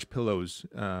taking large pillows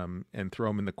and throw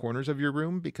them in the corners of your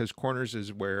room, because corners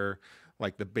is where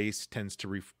like the bass tends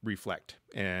to reflect,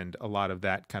 and a lot of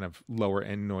that kind of lower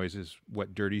end noise is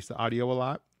what dirties the audio a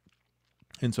lot.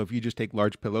 And so if you just take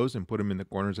large pillows and put them in the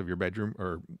corners of your bedroom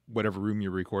or whatever room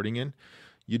you're recording in,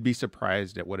 you'd be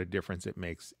surprised at what a difference it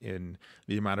makes in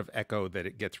the amount of echo that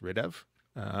it gets rid of.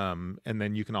 And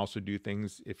then you can also do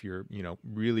things if you're,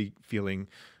 really feeling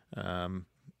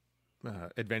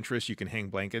adventurous. You can hang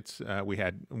blankets. We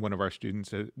had one of our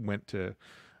students went to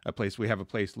a place. We have a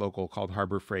place local called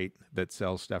Harbor Freight that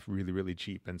sells stuff really, really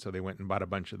cheap. And so they went and bought a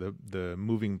bunch of the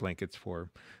moving blankets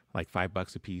for like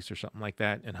 $5 a piece or something like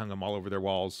that, and hung them all over their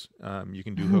walls. You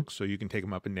can do hooks so you can take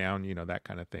them up and down, that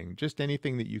kind of thing. Just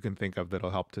anything that you can think of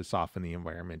that'll help to soften the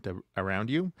environment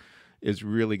around you is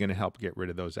really going to help get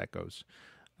rid of those echoes.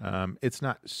 It's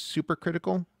not super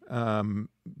critical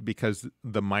because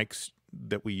the mics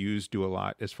that we use do a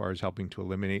lot as far as helping to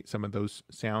eliminate some of those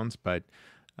sounds. But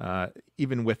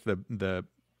even with the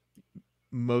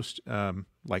most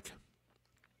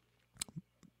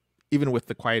even with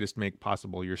the quietest mic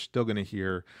possible, you're still going to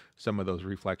hear some of those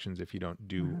reflections if you don't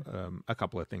do a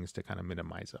couple of things to kind of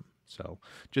minimize them. So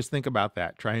just think about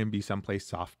that. Try and be someplace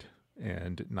soft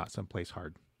and not someplace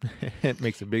hard. It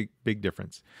makes a big, big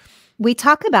difference. We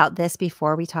talk about this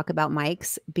before we talk about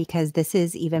mics, because this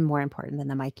is even more important than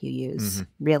the mic you use,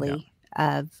 really,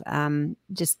 of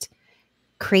just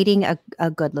creating a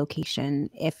good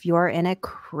location. If you're in a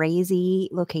crazy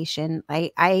location,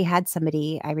 I had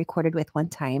somebody I recorded with one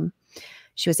time.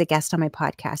 She was a guest on my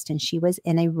podcast, and she was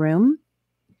in a room.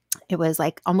 It was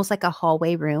like almost like a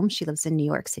hallway room. She lives in New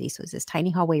York City. So it was this tiny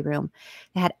hallway room.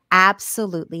 It had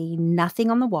absolutely nothing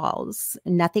on the walls,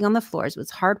 nothing on the floors. It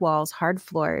was hard walls, hard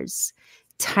floors,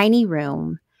 tiny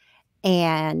room,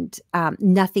 and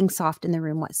nothing soft in the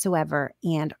room whatsoever.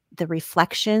 And the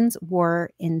reflections were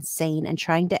insane. And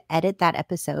trying to edit that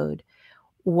episode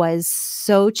was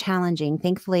so challenging.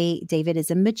 Thankfully, David is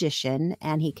a magician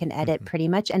and he can edit pretty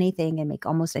much anything and make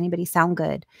almost anybody sound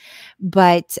good.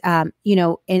 But,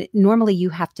 normally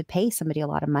you have to pay somebody a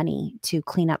lot of money to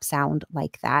clean up sound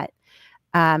like that.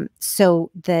 So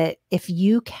if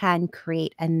you can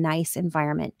create a nice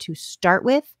environment to start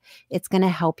with, it's going to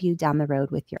help you down the road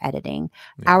with your editing.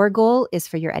 Yeah. Our goal is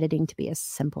for your editing to be as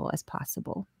simple as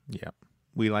possible. Yeah.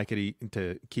 We like it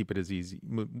to keep it as easy.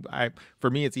 For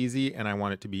me, it's easy, and I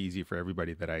want it to be easy for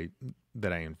everybody that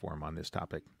I inform on this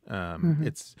topic.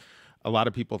 It's a lot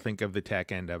of people think of the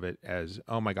tech end of it as,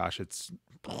 oh my gosh,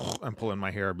 I'm pulling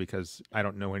my hair because I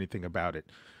don't know anything about it.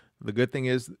 The good thing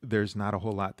is there's not a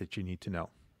whole lot that you need to know.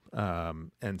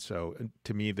 And so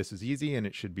to me, this is easy, and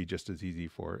it should be just as easy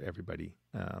for everybody.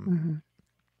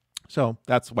 So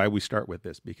that's why we start with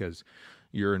this, because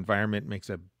your environment makes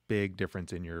a big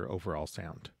difference in your overall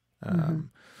sound.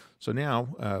 So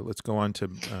now let's go on to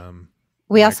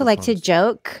we also like to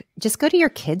joke, just go to your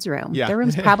kids' room. Yeah. Their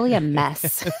room's probably a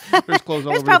mess. There's clothes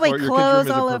all There's over probably the floor. clothes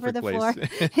all over the floor.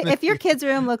 If your kids'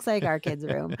 room looks like our kids'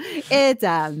 room, it's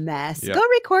a mess. Yep. Go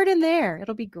record in there.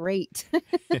 It'll be great.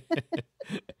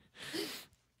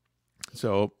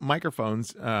 So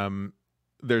microphones,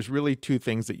 there's really two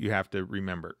things that you have to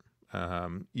remember.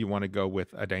 You want to go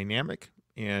with a dynamic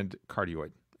and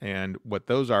cardioid. And what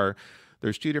those are,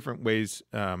 there's two different ways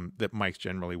that mics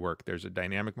generally work. There's a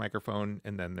dynamic microphone,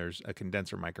 and then there's a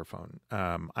condenser microphone.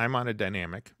 I'm on a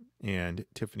dynamic, and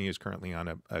Tiphany is currently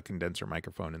on a condenser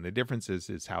microphone. And the difference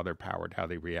is how they're powered, how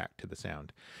they react to the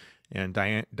sound. And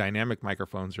dynamic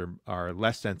microphones are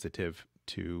less sensitive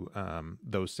to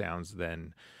those sounds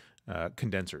than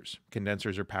condensers.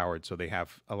 Condensers are powered, so they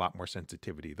have a lot more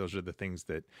sensitivity. Those are the things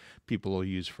that people will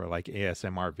use for like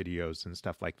ASMR videos and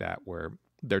stuff like that, where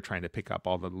they're trying to pick up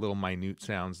all the little minute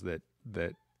sounds that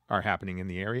are happening in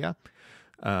the area.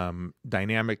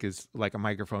 Dynamic is like a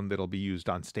microphone that'll be used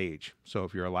on stage. So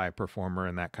if you're a live performer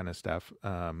and that kind of stuff,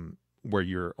 where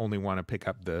you only want to pick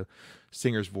up the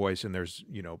singer's voice, and there's,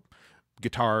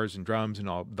 guitars and drums and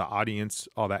all the audience,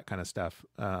 all that kind of stuff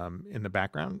in the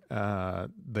background,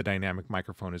 the dynamic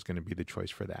microphone is going to be the choice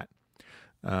for that.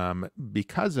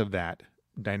 Because of that,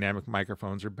 dynamic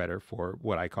microphones are better for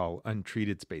what I call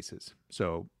untreated spaces.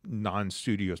 So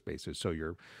non-studio spaces. So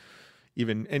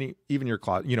even your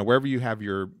closet, wherever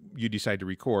you decide to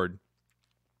record,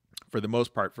 for the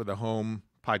most part, for the home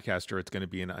podcaster, it's going to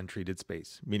be an untreated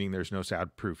space, meaning there's no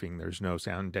soundproofing, there's no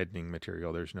sound deadening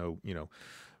material, there's no,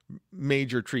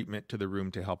 major treatment to the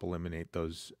room to help eliminate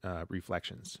those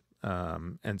reflections.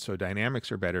 And so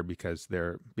dynamics are better because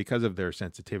of their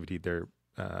sensitivity.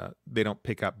 They don't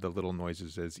pick up the little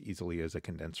noises as easily as a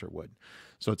condenser would.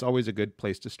 So it's always a good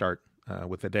place to start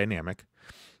with a dynamic.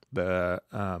 The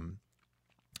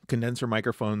condenser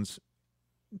microphones,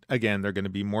 again, they're going to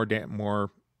be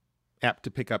more apt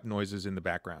to pick up noises in the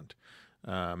background.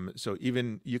 So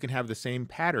even you can have the same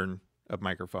pattern of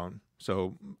microphone.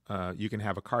 So you can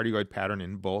have a cardioid pattern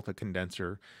in both a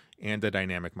condenser and a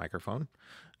dynamic microphone.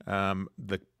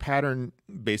 The pattern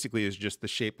basically is just the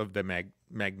shape of the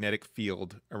magnetic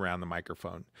field around the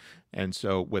microphone. And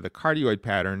so with a cardioid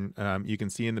pattern, you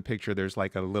can see in the picture there's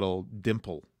like a little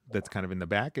dimple that's kind of in the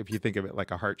back, if you think of it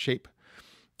like a heart shape.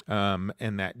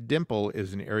 And that dimple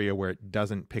is an area where it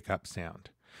doesn't pick up sound.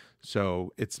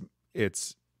 So it's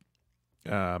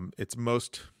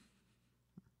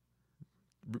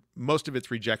most of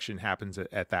its rejection happens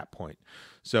at that point.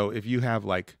 So if you have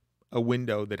like a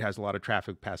window that has a lot of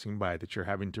traffic passing by that you're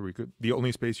having to record, the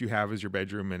only space you have is your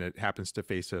bedroom and it happens to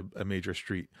face a major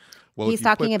street. Well, he's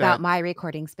talking about my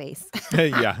recording space.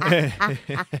 Yeah.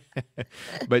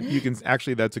 But you can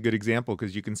actually, that's a good example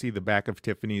because you can see the back of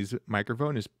Tiphany's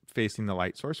microphone is facing the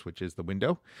light source, which is the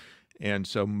window. And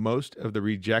so most of the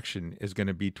rejection is going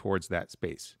to be towards that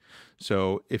space.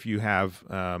 So if you have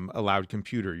a loud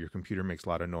computer, your computer makes a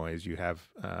lot of noise. You have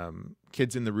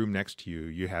kids in the room next to you.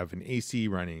 You have an AC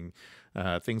running,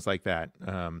 things like that.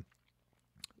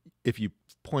 If you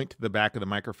point the back of the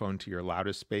microphone to your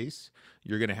loudest space,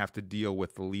 you're going to have to deal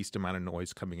with the least amount of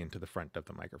noise coming into the front of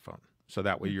the microphone. So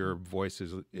that way your voice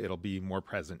it'll be more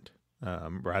present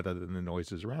rather than the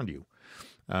noises around you.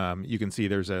 You can see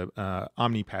there's a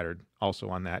omni pattern also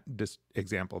on this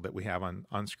example that we have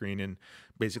on screen, and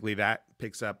basically that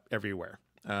picks up everywhere.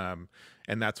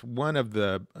 And that's one of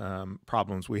the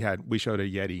problems we had. We showed a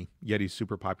Yeti. Yeti's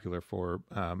super popular for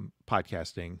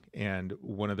podcasting, and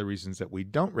one of the reasons that we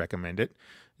don't recommend it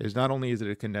is not only is it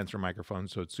a condenser microphone,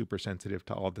 so it's super sensitive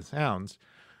to all the sounds,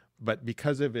 but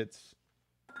because of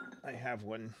I have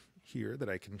one here that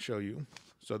I can show you.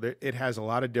 So it has a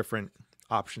lot of different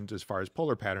options as far as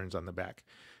polar patterns on the back.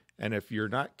 And if you're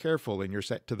not careful and you're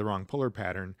set to the wrong polar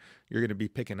pattern, you're going to be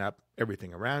picking up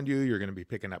everything around you. You're going to be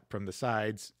picking up from the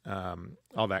sides,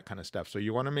 all that kind of stuff. So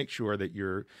you want to make sure that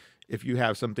if you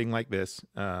have something like this,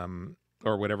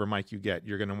 or whatever mic you get,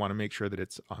 you're going to want to make sure that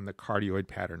it's on the cardioid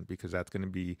pattern, because that's going to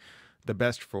be the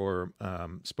best for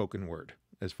spoken word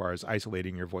as far as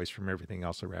isolating your voice from everything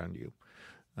else around you.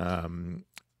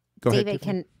 Go David,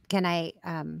 ahead, can I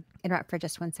interrupt for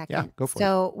just 1 second? Yeah, go for it.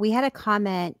 So we had a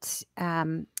comment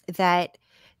that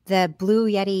the Blue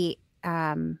Yeti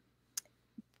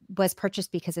was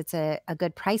purchased because it's a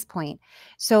good price point.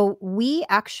 So we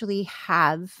actually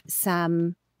have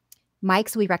some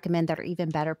mics we recommend that are even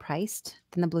better priced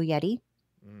than the Blue Yeti.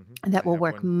 Mm-hmm. That will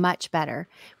work much better.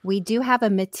 We do have a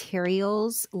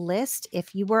materials list.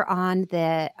 If you were on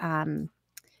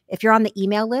if you're on the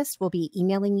email list, we'll be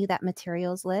emailing you that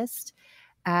materials list.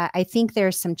 I think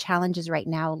there's some challenges right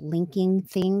now linking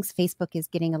things. Facebook is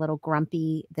getting a little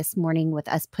grumpy this morning with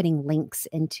us putting links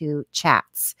into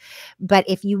chats. But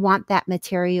if you want that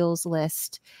materials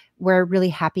list, we're really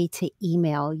happy to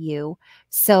email you.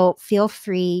 So feel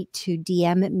free to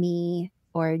DM me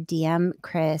or DM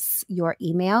Chris your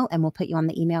email, and we'll put you on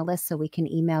the email list so we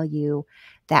can email you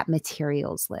that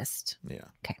materials list. Yeah.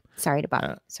 Okay. Sorry to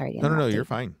interrupt. No, you're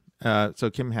fine. So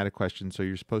Kim had a question. So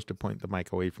you're supposed to point the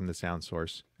mic away from the sound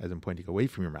source, as in pointing away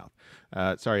from your mouth.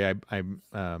 Sorry, I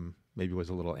maybe was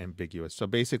a little ambiguous. So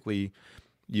basically,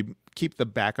 you keep the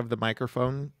back of the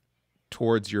microphone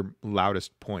towards your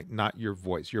loudest point, not your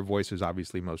voice. Your voice is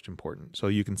obviously most important. So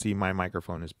you can see my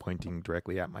microphone is pointing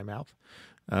directly at my mouth.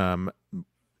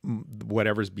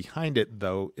 Whatever's behind it,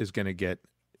 though,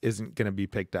 isn't going to be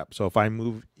picked up. So if I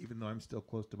move, even though I'm still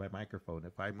close to my microphone,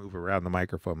 if I move around the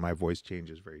microphone, my voice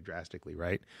changes very drastically,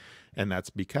 right? And that's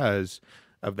because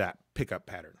of that pickup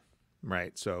pattern,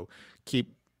 right? So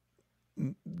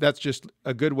that's just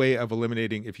a good way of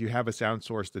eliminating, if you have a sound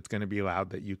source that's going to be loud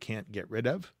that you can't get rid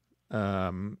of,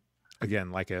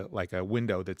 again, like a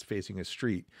window that's facing a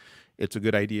street, it's a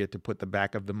good idea to put the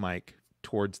back of the mic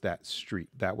towards that street.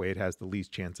 That way it has the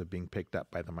least chance of being picked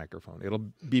up by the microphone. It'll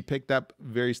be picked up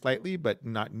very slightly, but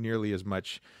not nearly as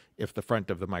much if the front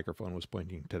of the microphone was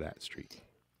pointing to that street.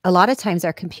 a lot of times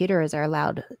our computer is our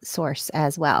loud source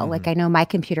as well. Mm-hmm. Like I know my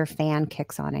computer fan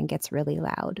kicks on and gets really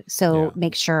loud. So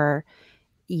make sure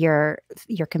your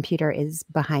computer is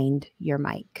behind your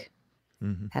mic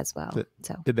as well.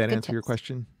 So did that answer your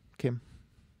question, Kim?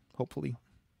 Hopefully.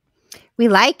 We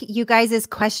like you guys'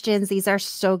 questions. These are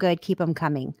so good. Keep them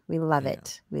coming. We love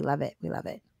it. We love it. We love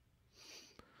it.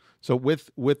 So with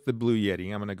the Blue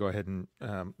Yeti, I'm going to go ahead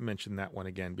and mention that one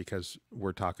again because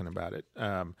we're talking about it.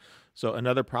 So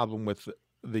another problem with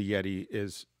the Yeti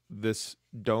is this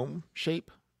dome shape.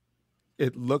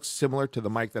 It looks similar to the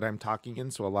mic that I'm talking in,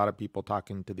 so a lot of people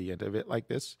talk into the end of it like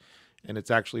this. And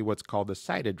it's actually what's called a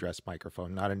side address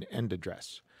microphone, not an end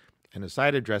address. And a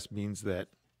side address means that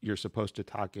you're supposed to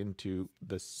talk into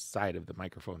the side of the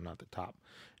microphone, not the top.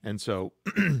 And so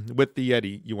with the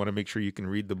Yeti, you want to make sure you can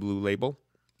read the blue label.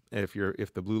 If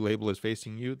the blue label is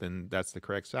facing you, then that's the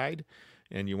correct side.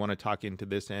 And you want to talk into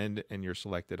this end, and you're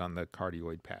selected on the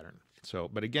cardioid pattern. So,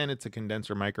 but again, it's a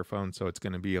condenser microphone, so it's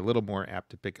going to be a little more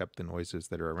apt to pick up the noises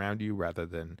that are around you rather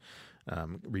than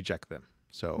reject them.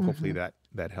 So hopefully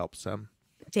that helps some.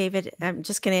 David, I'm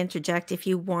just going to interject. If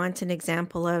you want an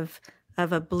example of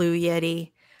a Blue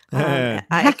Yeti,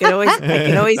 I can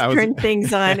always turn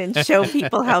things on and show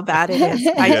people how bad it is.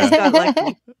 I just got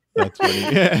lucky. That's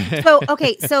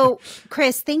funny. So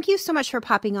Chris, thank you so much for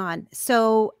popping on.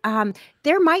 So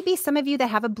there might be some of you that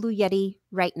have a Blue Yeti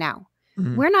right now.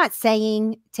 We're not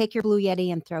saying take your Blue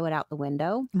Yeti and throw it out the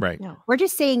window. Right. No. We're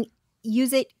just saying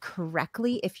use it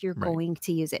correctly if you're going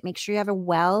to use it. Make sure you have a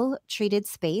well-treated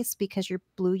space because your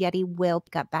Blue Yeti will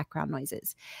pick up background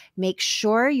noises. Make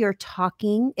sure you're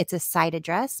talking, it's a side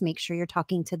address. Make sure you're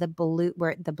talking to the blue,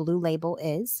 where the blue label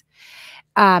is.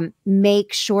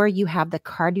 Make sure you have the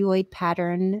cardioid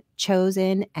pattern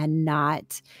chosen and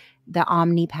not the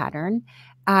omni pattern.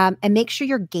 And make sure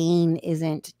your gain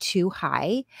isn't too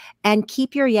high, and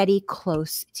keep your Yeti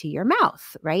close to your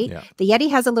mouth, right? Yeah. The Yeti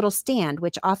has a little stand,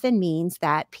 which often means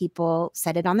that people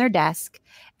set it on their desk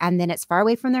and then it's far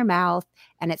away from their mouth,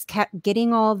 and it's kept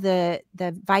getting all the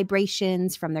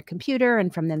vibrations from their computer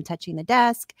and from them touching the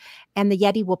desk. And the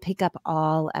Yeti will pick up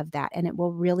all of that, and it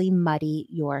will really muddy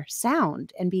your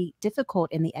sound and be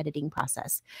difficult in the editing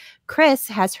process. Chris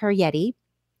has her Yeti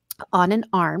on an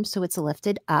arm, so it's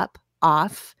lifted up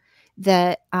off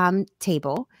the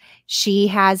table. She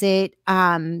has it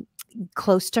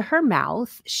close to her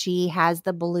mouth. She has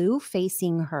the blue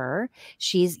facing her.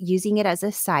 She's using it as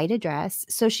a side address.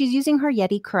 So she's using her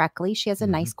Yeti correctly. She has a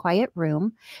nice quiet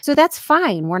room. So that's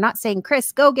fine. We're not saying,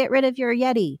 Chris, go get rid of your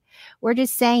Yeti. We're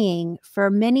just saying for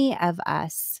many of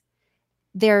us,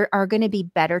 there are going to be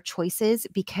better choices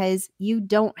because you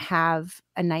don't have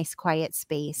a nice quiet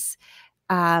space.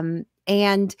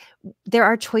 And there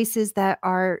are choices that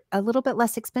are a little bit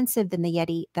less expensive than the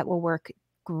Yeti that will work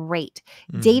great.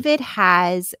 David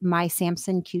has my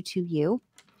Samson Q2U.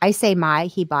 I say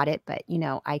he bought it, but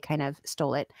I kind of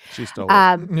stole it. She stole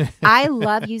it. I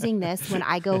love using this when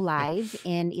I go live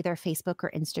in either Facebook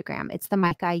or Instagram. It's the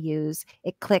mic I use.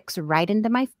 It clicks right into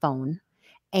my phone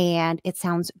and it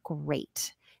sounds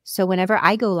great. So whenever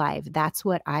I go live, that's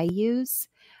what I use.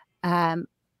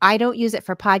 I don't use it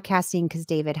for podcasting because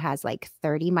David has like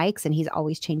 30 mics and he's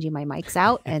always changing my mics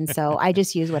out. And so I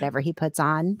just use whatever he puts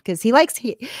on because he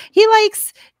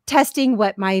likes testing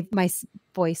what my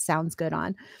voice sounds good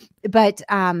on. But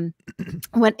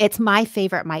when it's my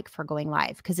favorite mic for going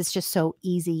live because it's just so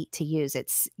easy to use.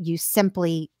 You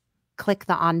simply click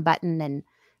the on button and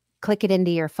click it into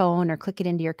your phone or click it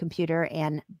into your computer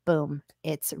and boom,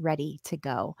 it's ready to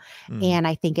go. And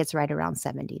I think it's right around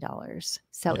 $70.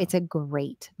 So it's a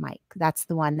great mic. That's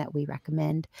the one that we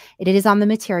recommend. It is on the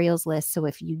materials list. So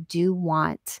if you do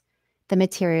want the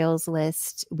materials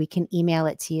list, we can email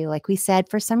it to you. Like we said,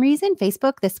 for some reason,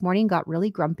 Facebook this morning got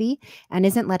really grumpy and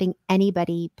isn't letting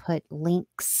anybody put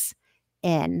links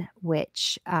in,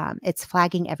 which it's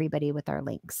flagging everybody with our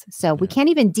links. So we can't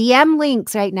even DM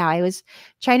links right now. I was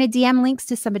trying to DM links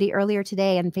to somebody earlier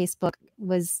today and Facebook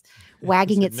was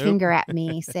wagging its finger at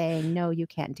me saying, no, you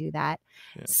can't do that.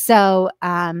 So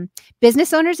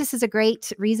business owners, this is a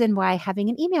great reason why having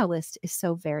an email list is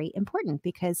so very important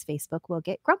because Facebook will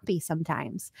get grumpy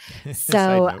sometimes.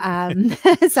 So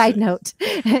side note,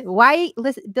 why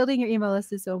building your email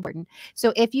list is so important.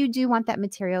 So if you do want that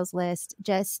materials list,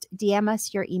 just DM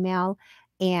us your email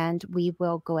and we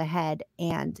will go ahead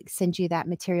and send you that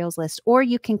materials list. Or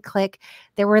you can click,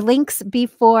 there were links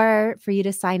before for you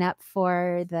to sign up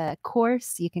for the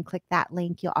course. You can click that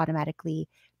link. You'll automatically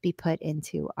be put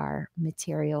into our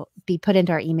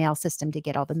email system to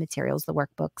get all the materials, the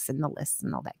workbooks and the lists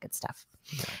and all that good stuff.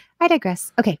 I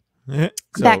digress. Okay.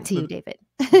 Back to you, David.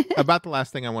 About the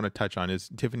last thing I want to touch on is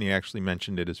Tiphany actually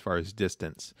mentioned it as far as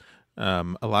distance.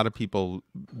 A lot of people,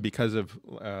 because of,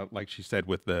 like she said,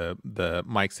 with the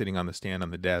mic sitting on the stand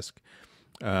on the desk,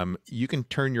 you can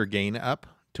turn your gain up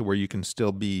to where you can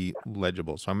still be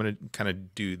legible. So I'm going to kind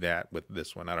of do that with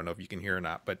this one. I don't know if you can hear or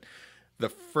not, but the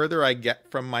further I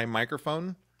get from my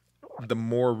microphone, the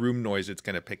more room noise it's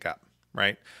going to pick up,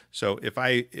 right? So if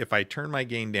I turn my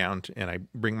gain down and I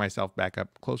bring myself back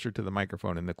up closer to the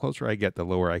microphone, and the closer I get, the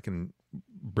lower I can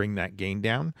bring that gain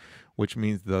down, which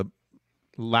means the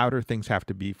louder things have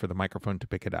to be for the microphone to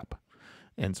pick it up.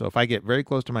 And so if I get very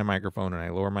close to my microphone and I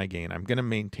lower my gain, I'm going to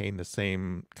maintain the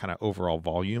same kind of overall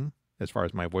volume as far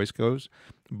as my voice goes,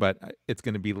 but it's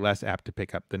going to be less apt to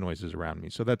pick up the noises around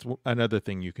me. So that's another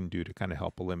thing you can do to kind of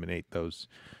help eliminate those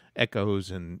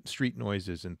echoes and street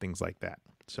noises and things like that.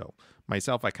 So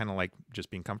myself, I kind of like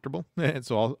just being comfortable. And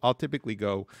so I'll typically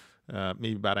go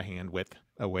maybe about a hand width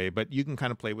away, but you can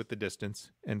kind of play with the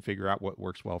distance and figure out what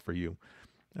works well for you.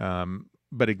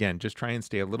 But again, just try and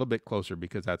stay a little bit closer,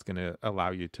 because that's going to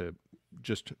allow you to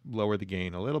just lower the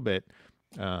gain a little bit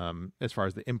as far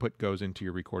as the input goes into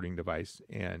your recording device,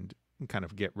 and kind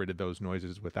of get rid of those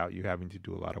noises without you having to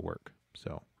do a lot of work.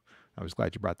 So I was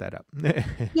glad you brought that up.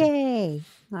 Yay.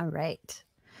 All right.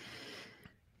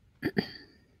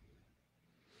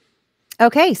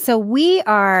 Okay, so we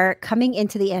are coming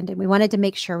into the end, and we wanted to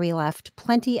make sure we left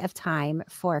plenty of time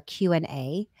for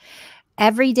Q&A.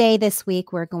 Every day this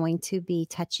week, we're going to be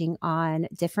touching on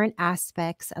different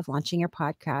aspects of launching your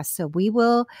podcast. So we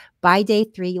will, by day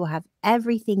 3, you'll have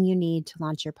everything you need to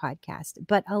launch your podcast.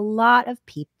 But a lot of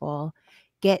people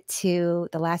get to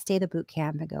the last day of the boot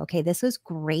camp and go, okay, this was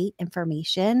great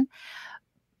information,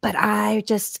 but I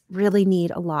just really need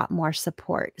a lot more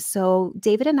support. So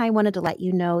David and I wanted to let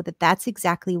you know that that's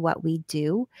exactly what we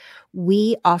do.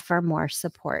 We offer more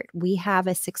support. We have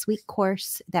a 6-week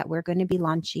course that we're going to be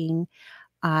launching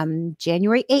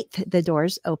January 8th. The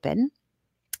doors open,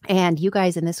 and you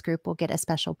guys in this group will get a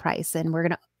special price. And we're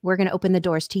going to open the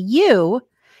doors to you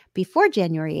before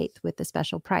January 8th with the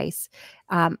special price.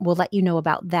 We'll let you know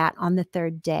about that on the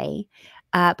 3rd day.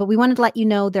 But we wanted to let you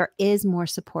know there is more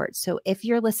support. So if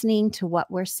you're listening to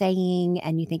what we're saying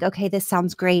and you think, okay, this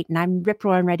sounds great and I'm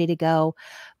rip-roaring ready to go,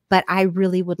 but I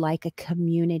really would like a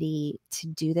community to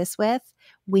do this with,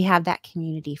 we have that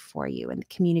community for you. And the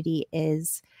community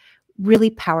is really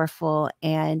powerful.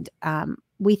 And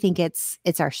we think it's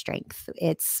our strength.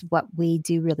 It's what we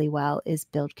do really well, is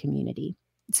build community.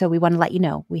 So we want to let you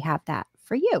know we have that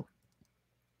for you.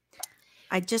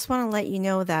 I just want to let you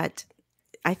know that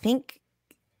I think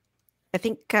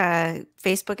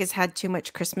Facebook has had too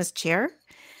much Christmas cheer,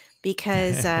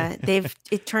 because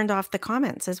it turned off the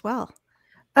comments as well.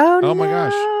 Oh Oh my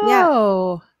gosh.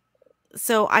 Yeah.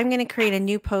 So I'm going to create a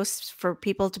new post for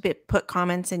people to put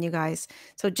comments in, you guys.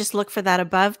 So just look for that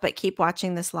above, but keep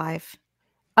watching this live.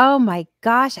 Oh my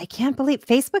gosh. I can't believe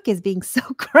Facebook is being so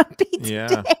grumpy today.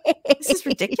 Yeah. This is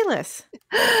ridiculous.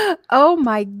 Oh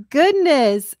my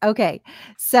goodness. Okay.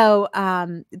 So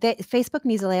Facebook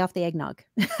needs to lay off the eggnog.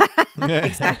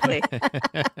 Exactly.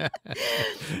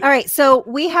 All right. So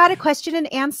we had a question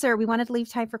and answer. We wanted to leave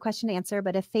time for question and answer,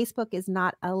 but if Facebook is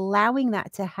not allowing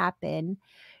that to happen,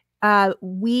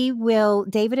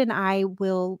 David and I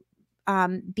will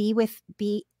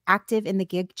be active in the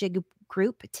Gig Jig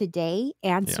group today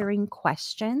answering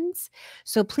questions.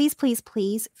 So please, please,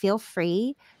 please feel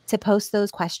free to post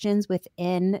those questions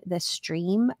within the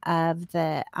stream of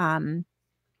the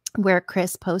where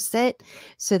Chris posts it,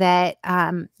 so that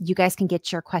you guys can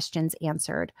get your questions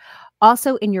answered.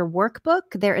 Also, in your workbook,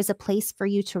 there is a place for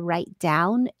you to write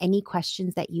down any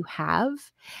questions that you have,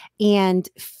 and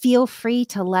feel free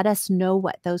to let us know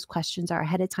what those questions are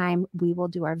ahead of time. We will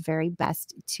do our very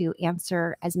best to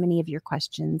answer as many of your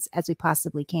questions as we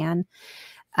possibly can.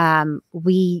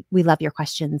 We love your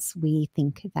questions. We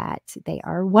think that they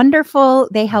are wonderful.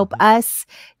 They help us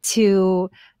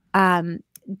to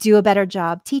do a better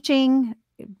job teaching.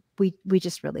 We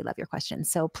just really love your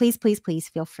questions. So please, please, please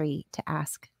feel free to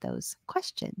ask those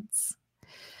questions.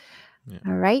 Yeah.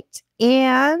 All right.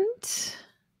 And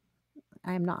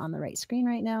I'm not on the right screen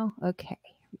right now. Okay,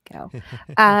 here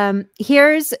we go.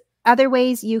 Here's other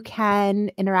ways you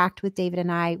can interact with David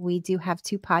and I. We do have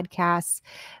 2 podcasts,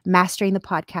 Mastering the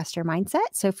Podcaster Mindset.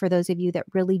 So for those of you that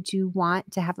really do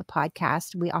want to have a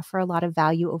podcast, we offer a lot of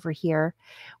value over here.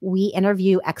 We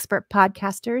interview expert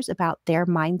podcasters about their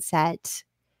mindset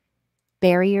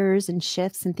barriers and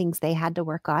shifts and things they had to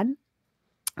work on.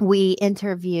 We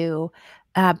interview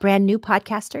brand new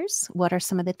podcasters. What are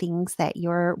some of the things that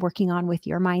you're working on with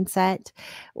your mindset?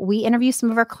 We interview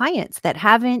some of our clients that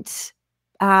haven't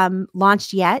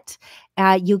launched yet,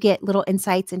 you get little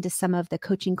insights into some of the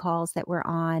coaching calls that we're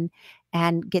on,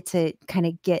 and get to kind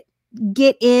of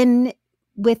get in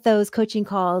with those coaching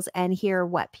calls and hear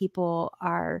what people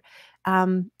are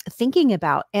thinking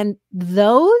about. And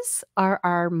those are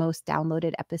our most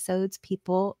downloaded episodes.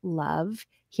 People love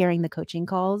hearing the coaching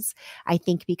calls, I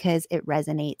think, because it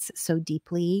resonates so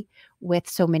deeply with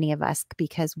so many of us,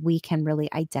 because we can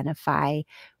really identify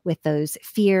with those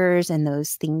fears and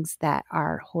those things that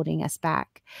are holding us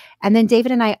back. And then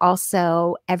David and I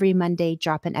also every Monday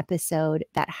drop an episode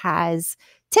that has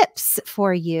tips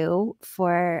for you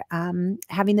for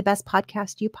having the best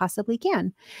podcast you possibly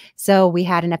can. So we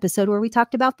had an episode where we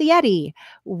talked about the Yeti.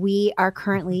 We are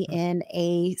currently in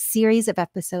a series of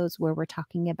episodes where we're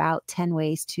talking about 10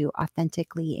 ways to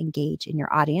authentically engage in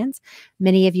your audience.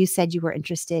 Many of you said you were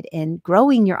interested in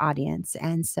growing your audience,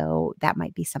 and so that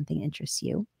might be something that interests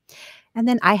you. And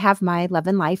then I have my Love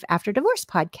and Life After Divorce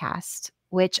podcast,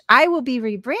 which I will be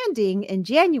rebranding in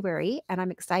January, and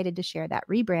I'm excited to share that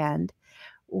rebrand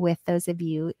with those of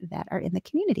you that are in the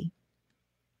community.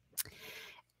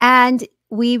 And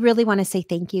we really want to say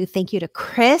thank you. Thank you to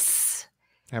Chris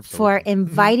for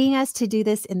inviting us to do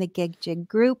this in the Gig Jig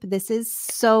group. This is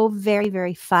so very,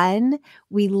 very fun.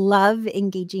 We love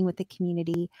engaging with the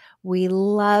community. We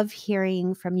love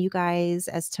hearing from you guys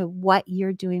as to what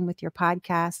you're doing with your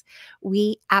podcast.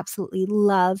 We absolutely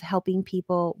love helping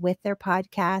people with their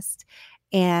podcast.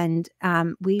 And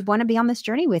we want to be on this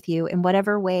journey with you in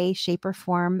whatever way, shape, or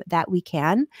form that we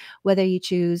can, whether you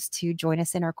choose to join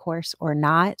us in our course or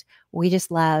not. We just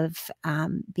love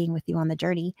being with you on the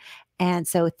journey. And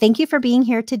so thank you for being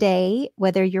here today,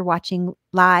 whether you're watching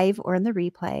live or in the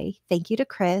replay. Thank you to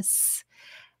Chris.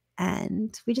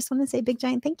 And we just want to say a big,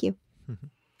 giant thank you.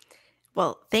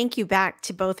 Well, thank you back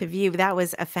to both of you. That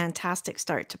was a fantastic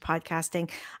start to podcasting.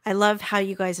 I love how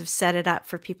you guys have set it up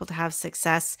for people to have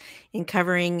success in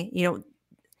covering,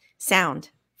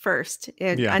 sound first,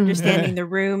 and understanding the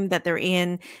room that they're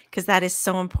in, because that is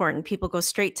so important. People go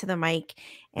straight to the mic.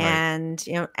 And,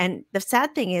 and the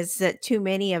sad thing is that too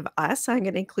many of us, I'm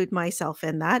going to include myself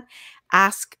in that,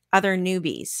 ask other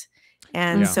newbies.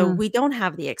 And so we don't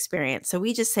have the experience. So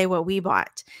we just say what we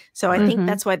bought. So I think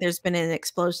that's why there's been an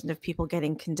explosion of people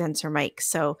getting condenser mics.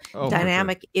 So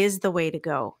dynamic is the way to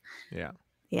go. Yeah.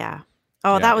 Yeah.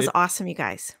 Oh, that was awesome, you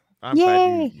guys. I'm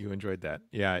glad you enjoyed that.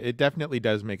 Yeah, it definitely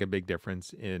does make a big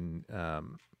difference in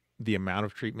the amount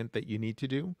of treatment that you need to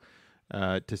do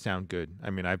to sound good. I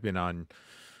mean, I've been on...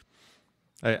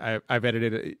 I've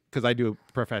edited, because I do it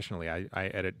professionally. I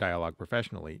edit dialogue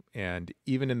professionally. And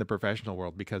even in the professional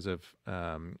world, because of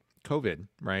COVID,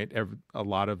 right, a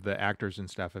lot of the actors and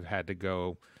stuff have had to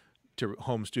go to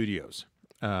home studios.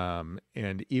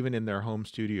 And even in their home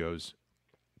studios,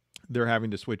 they're having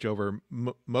to switch over.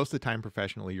 Most of the time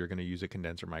professionally, you're going to use a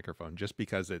condenser microphone just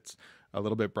because it's a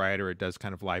little bit brighter. It does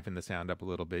kind of liven the sound up a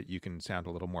little bit. You can sound a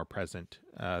little more present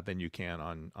than you can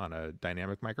on a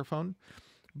dynamic microphone.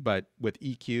 But with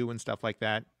EQ and stuff like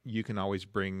that, you can always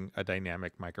bring a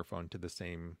dynamic microphone to the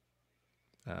same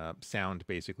sound,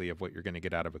 basically, of what you're going to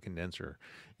get out of a condenser.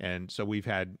 And so we've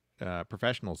had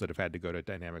professionals that have had to go to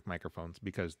dynamic microphones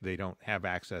because they don't have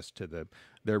access to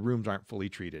their rooms aren't fully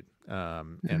treated.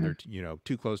 And they're,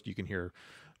 too close. You can hear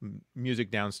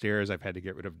music downstairs. I've had to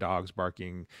get rid of dogs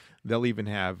barking. They'll even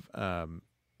have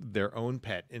their own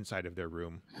pet inside of their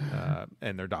room,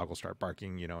 and their dog will start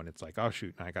barking, and it's like, oh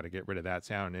shoot, I got to get rid of that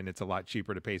sound. And it's a lot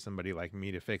cheaper to pay somebody like me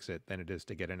to fix it than it is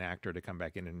to get an actor to come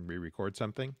back in and re-record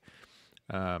something.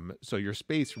 So your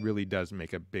space really does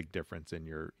make a big difference in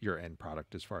your end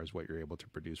product as far as what you're able to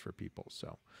produce for people.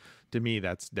 So to me,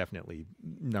 that's definitely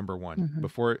number one.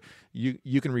 Before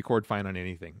you can record fine on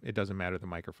anything. It doesn't matter the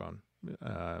microphone.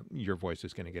 Your voice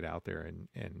is going to get out there,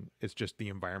 and it's just the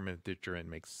environment that you're in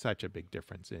makes such a big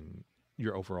difference in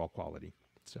your overall quality.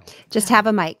 So just have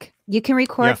a mic. You can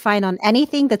record fine on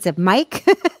anything that's a mic.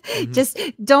 Just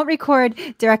don't record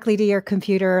directly to your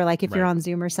computer, like if you're on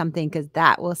Zoom or something, because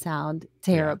that will sound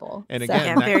terrible. And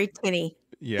again, very tinny.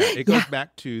 Yeah, it goes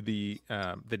back to the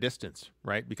distance,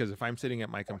 right? Because if I'm sitting at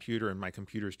my computer and my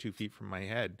computer's 2 feet from my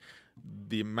head,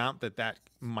 the amount that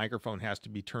microphone has to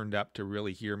be turned up to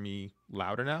really hear me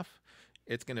loud enough,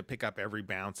 it's going to pick up every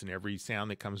bounce and every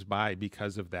sound that comes by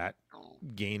because of that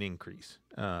gain increase.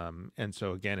 And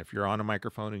so again, if you're on a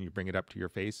microphone and you bring it up to your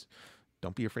face,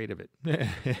 don't be afraid of it.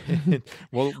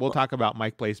 We'll talk about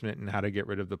mic placement and how to get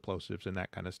rid of the plosives and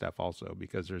that kind of stuff also,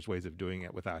 because there's ways of doing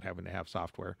it without having to have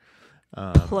software.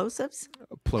 Plosives?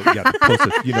 Yeah, the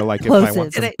plosive. You know, like if I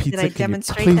want Plosives. some pizza, Did I can you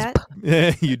demonstrate please?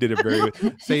 that? You did it very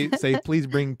good. Say, please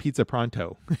bring pizza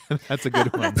pronto. That's a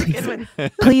good one. That's a good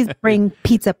one. Please bring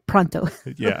pizza pronto.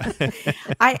 Yeah.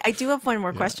 I do have one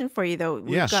more question for you, though.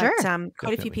 We've Yeah. got Sure. quite a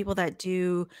Definitely. few people that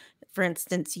do, for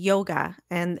instance, yoga,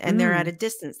 and they're at a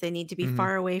distance. They need to be Mhm.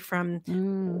 far away from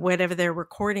Mm. whatever they're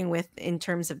recording with in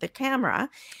terms of the camera.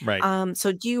 Right.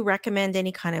 So do you recommend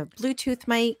any kind of Bluetooth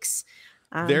mics?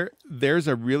 There's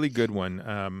a really good one.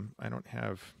 I don't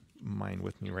have mine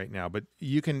with me right now, but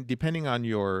you can, depending on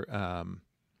your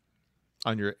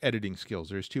editing skills,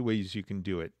 there's two ways you can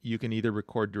do it. You can either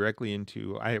record directly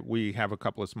into, we have a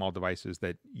couple of small devices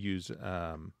that use,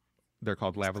 they're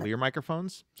called lavalier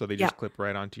microphones. So they just clip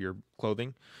right onto your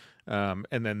clothing.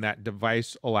 And then that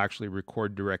device will actually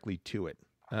record directly to it.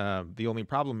 The only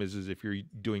problem is if you're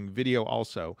doing video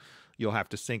also, you'll have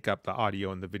to sync up the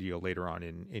audio and the video later on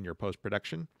in your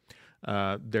post-production.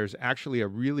 There's actually a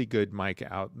really good mic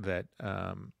out that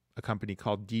a company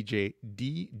called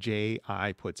DJI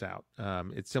puts out.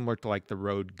 It's similar to like the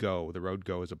Rode Go. The Rode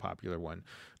Go is a popular one,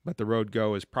 but the Rode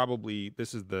Go is probably,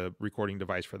 this is the recording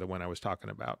device for the one I was talking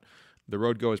about. The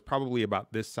Rode Go is probably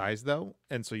about this size though.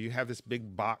 And so you have this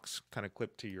big box kind of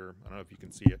clipped to your, I don't know if you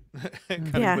can see it,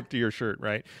 kind of clipped to your shirt,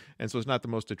 right? And so it's not the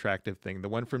most attractive thing. The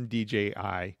one from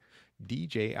DJI,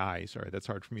 sorry, that's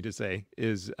hard for me to say,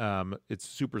 is it's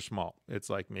super small. It's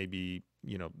like maybe,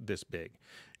 this big.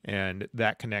 And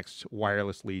that connects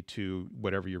wirelessly to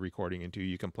whatever you're recording into.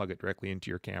 You can plug it directly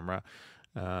into your camera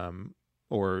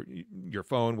or your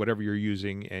phone, whatever you're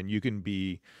using, and you can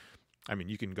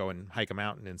you can go and hike a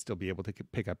mountain and still be able to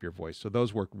pick up your voice. So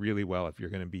those work really well if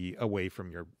you're going to be away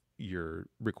from your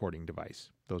recording device.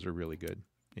 Those are really good.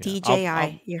 Yeah.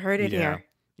 DJI, you heard it here.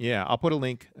 Yeah, I'll put a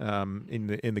link in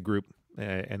the group,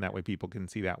 and that way people can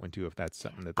see that one too if that's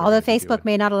something that. Although Facebook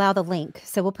may not allow the link,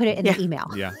 so we'll put it in the email.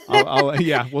 Yeah,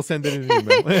 we'll send it in an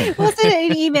email. We'll send it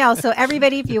in an email. So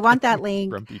everybody, if you want that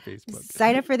link, Grumpy Facebook.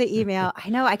 Sign up for the email. I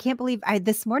know. I can't believe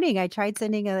this morning I tried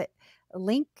sending a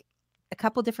link a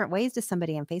couple different ways to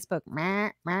somebody on Facebook.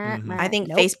 I think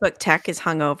Facebook tech is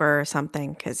hungover or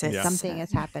something because something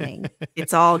is happening.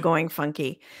 It's all going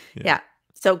funky. Yeah.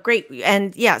 So great.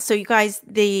 And so you guys,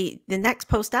 the next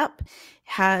post up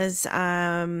has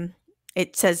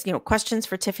it says, questions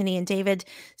for Tiphany and David.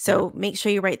 So make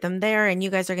sure you write them there, and you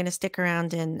guys are going to stick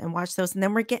around and watch those. And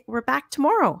then we're back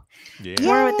tomorrow. Yeah.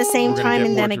 Tomorrow at the same We're time,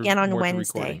 and then more again on more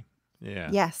Wednesday. Yeah.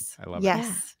 Yes. I love it.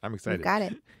 I'm excited. We've got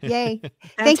it. Yay.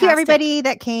 Thank you, everybody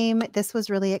that came. This was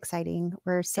really exciting.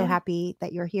 We're so happy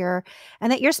that you're here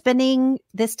and that you're spending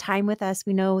this time with us.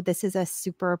 We know this is a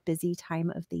super busy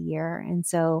time of the year. And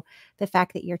so the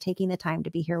fact that you're taking the time to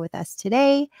be here with us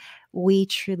today, we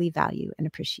truly value and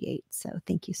appreciate. So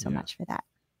thank you so much for that.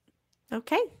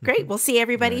 Okay, great. We'll see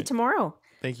everybody tomorrow.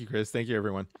 Thank you, Chris. Thank you,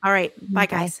 everyone. All right. Bye,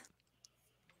 guys.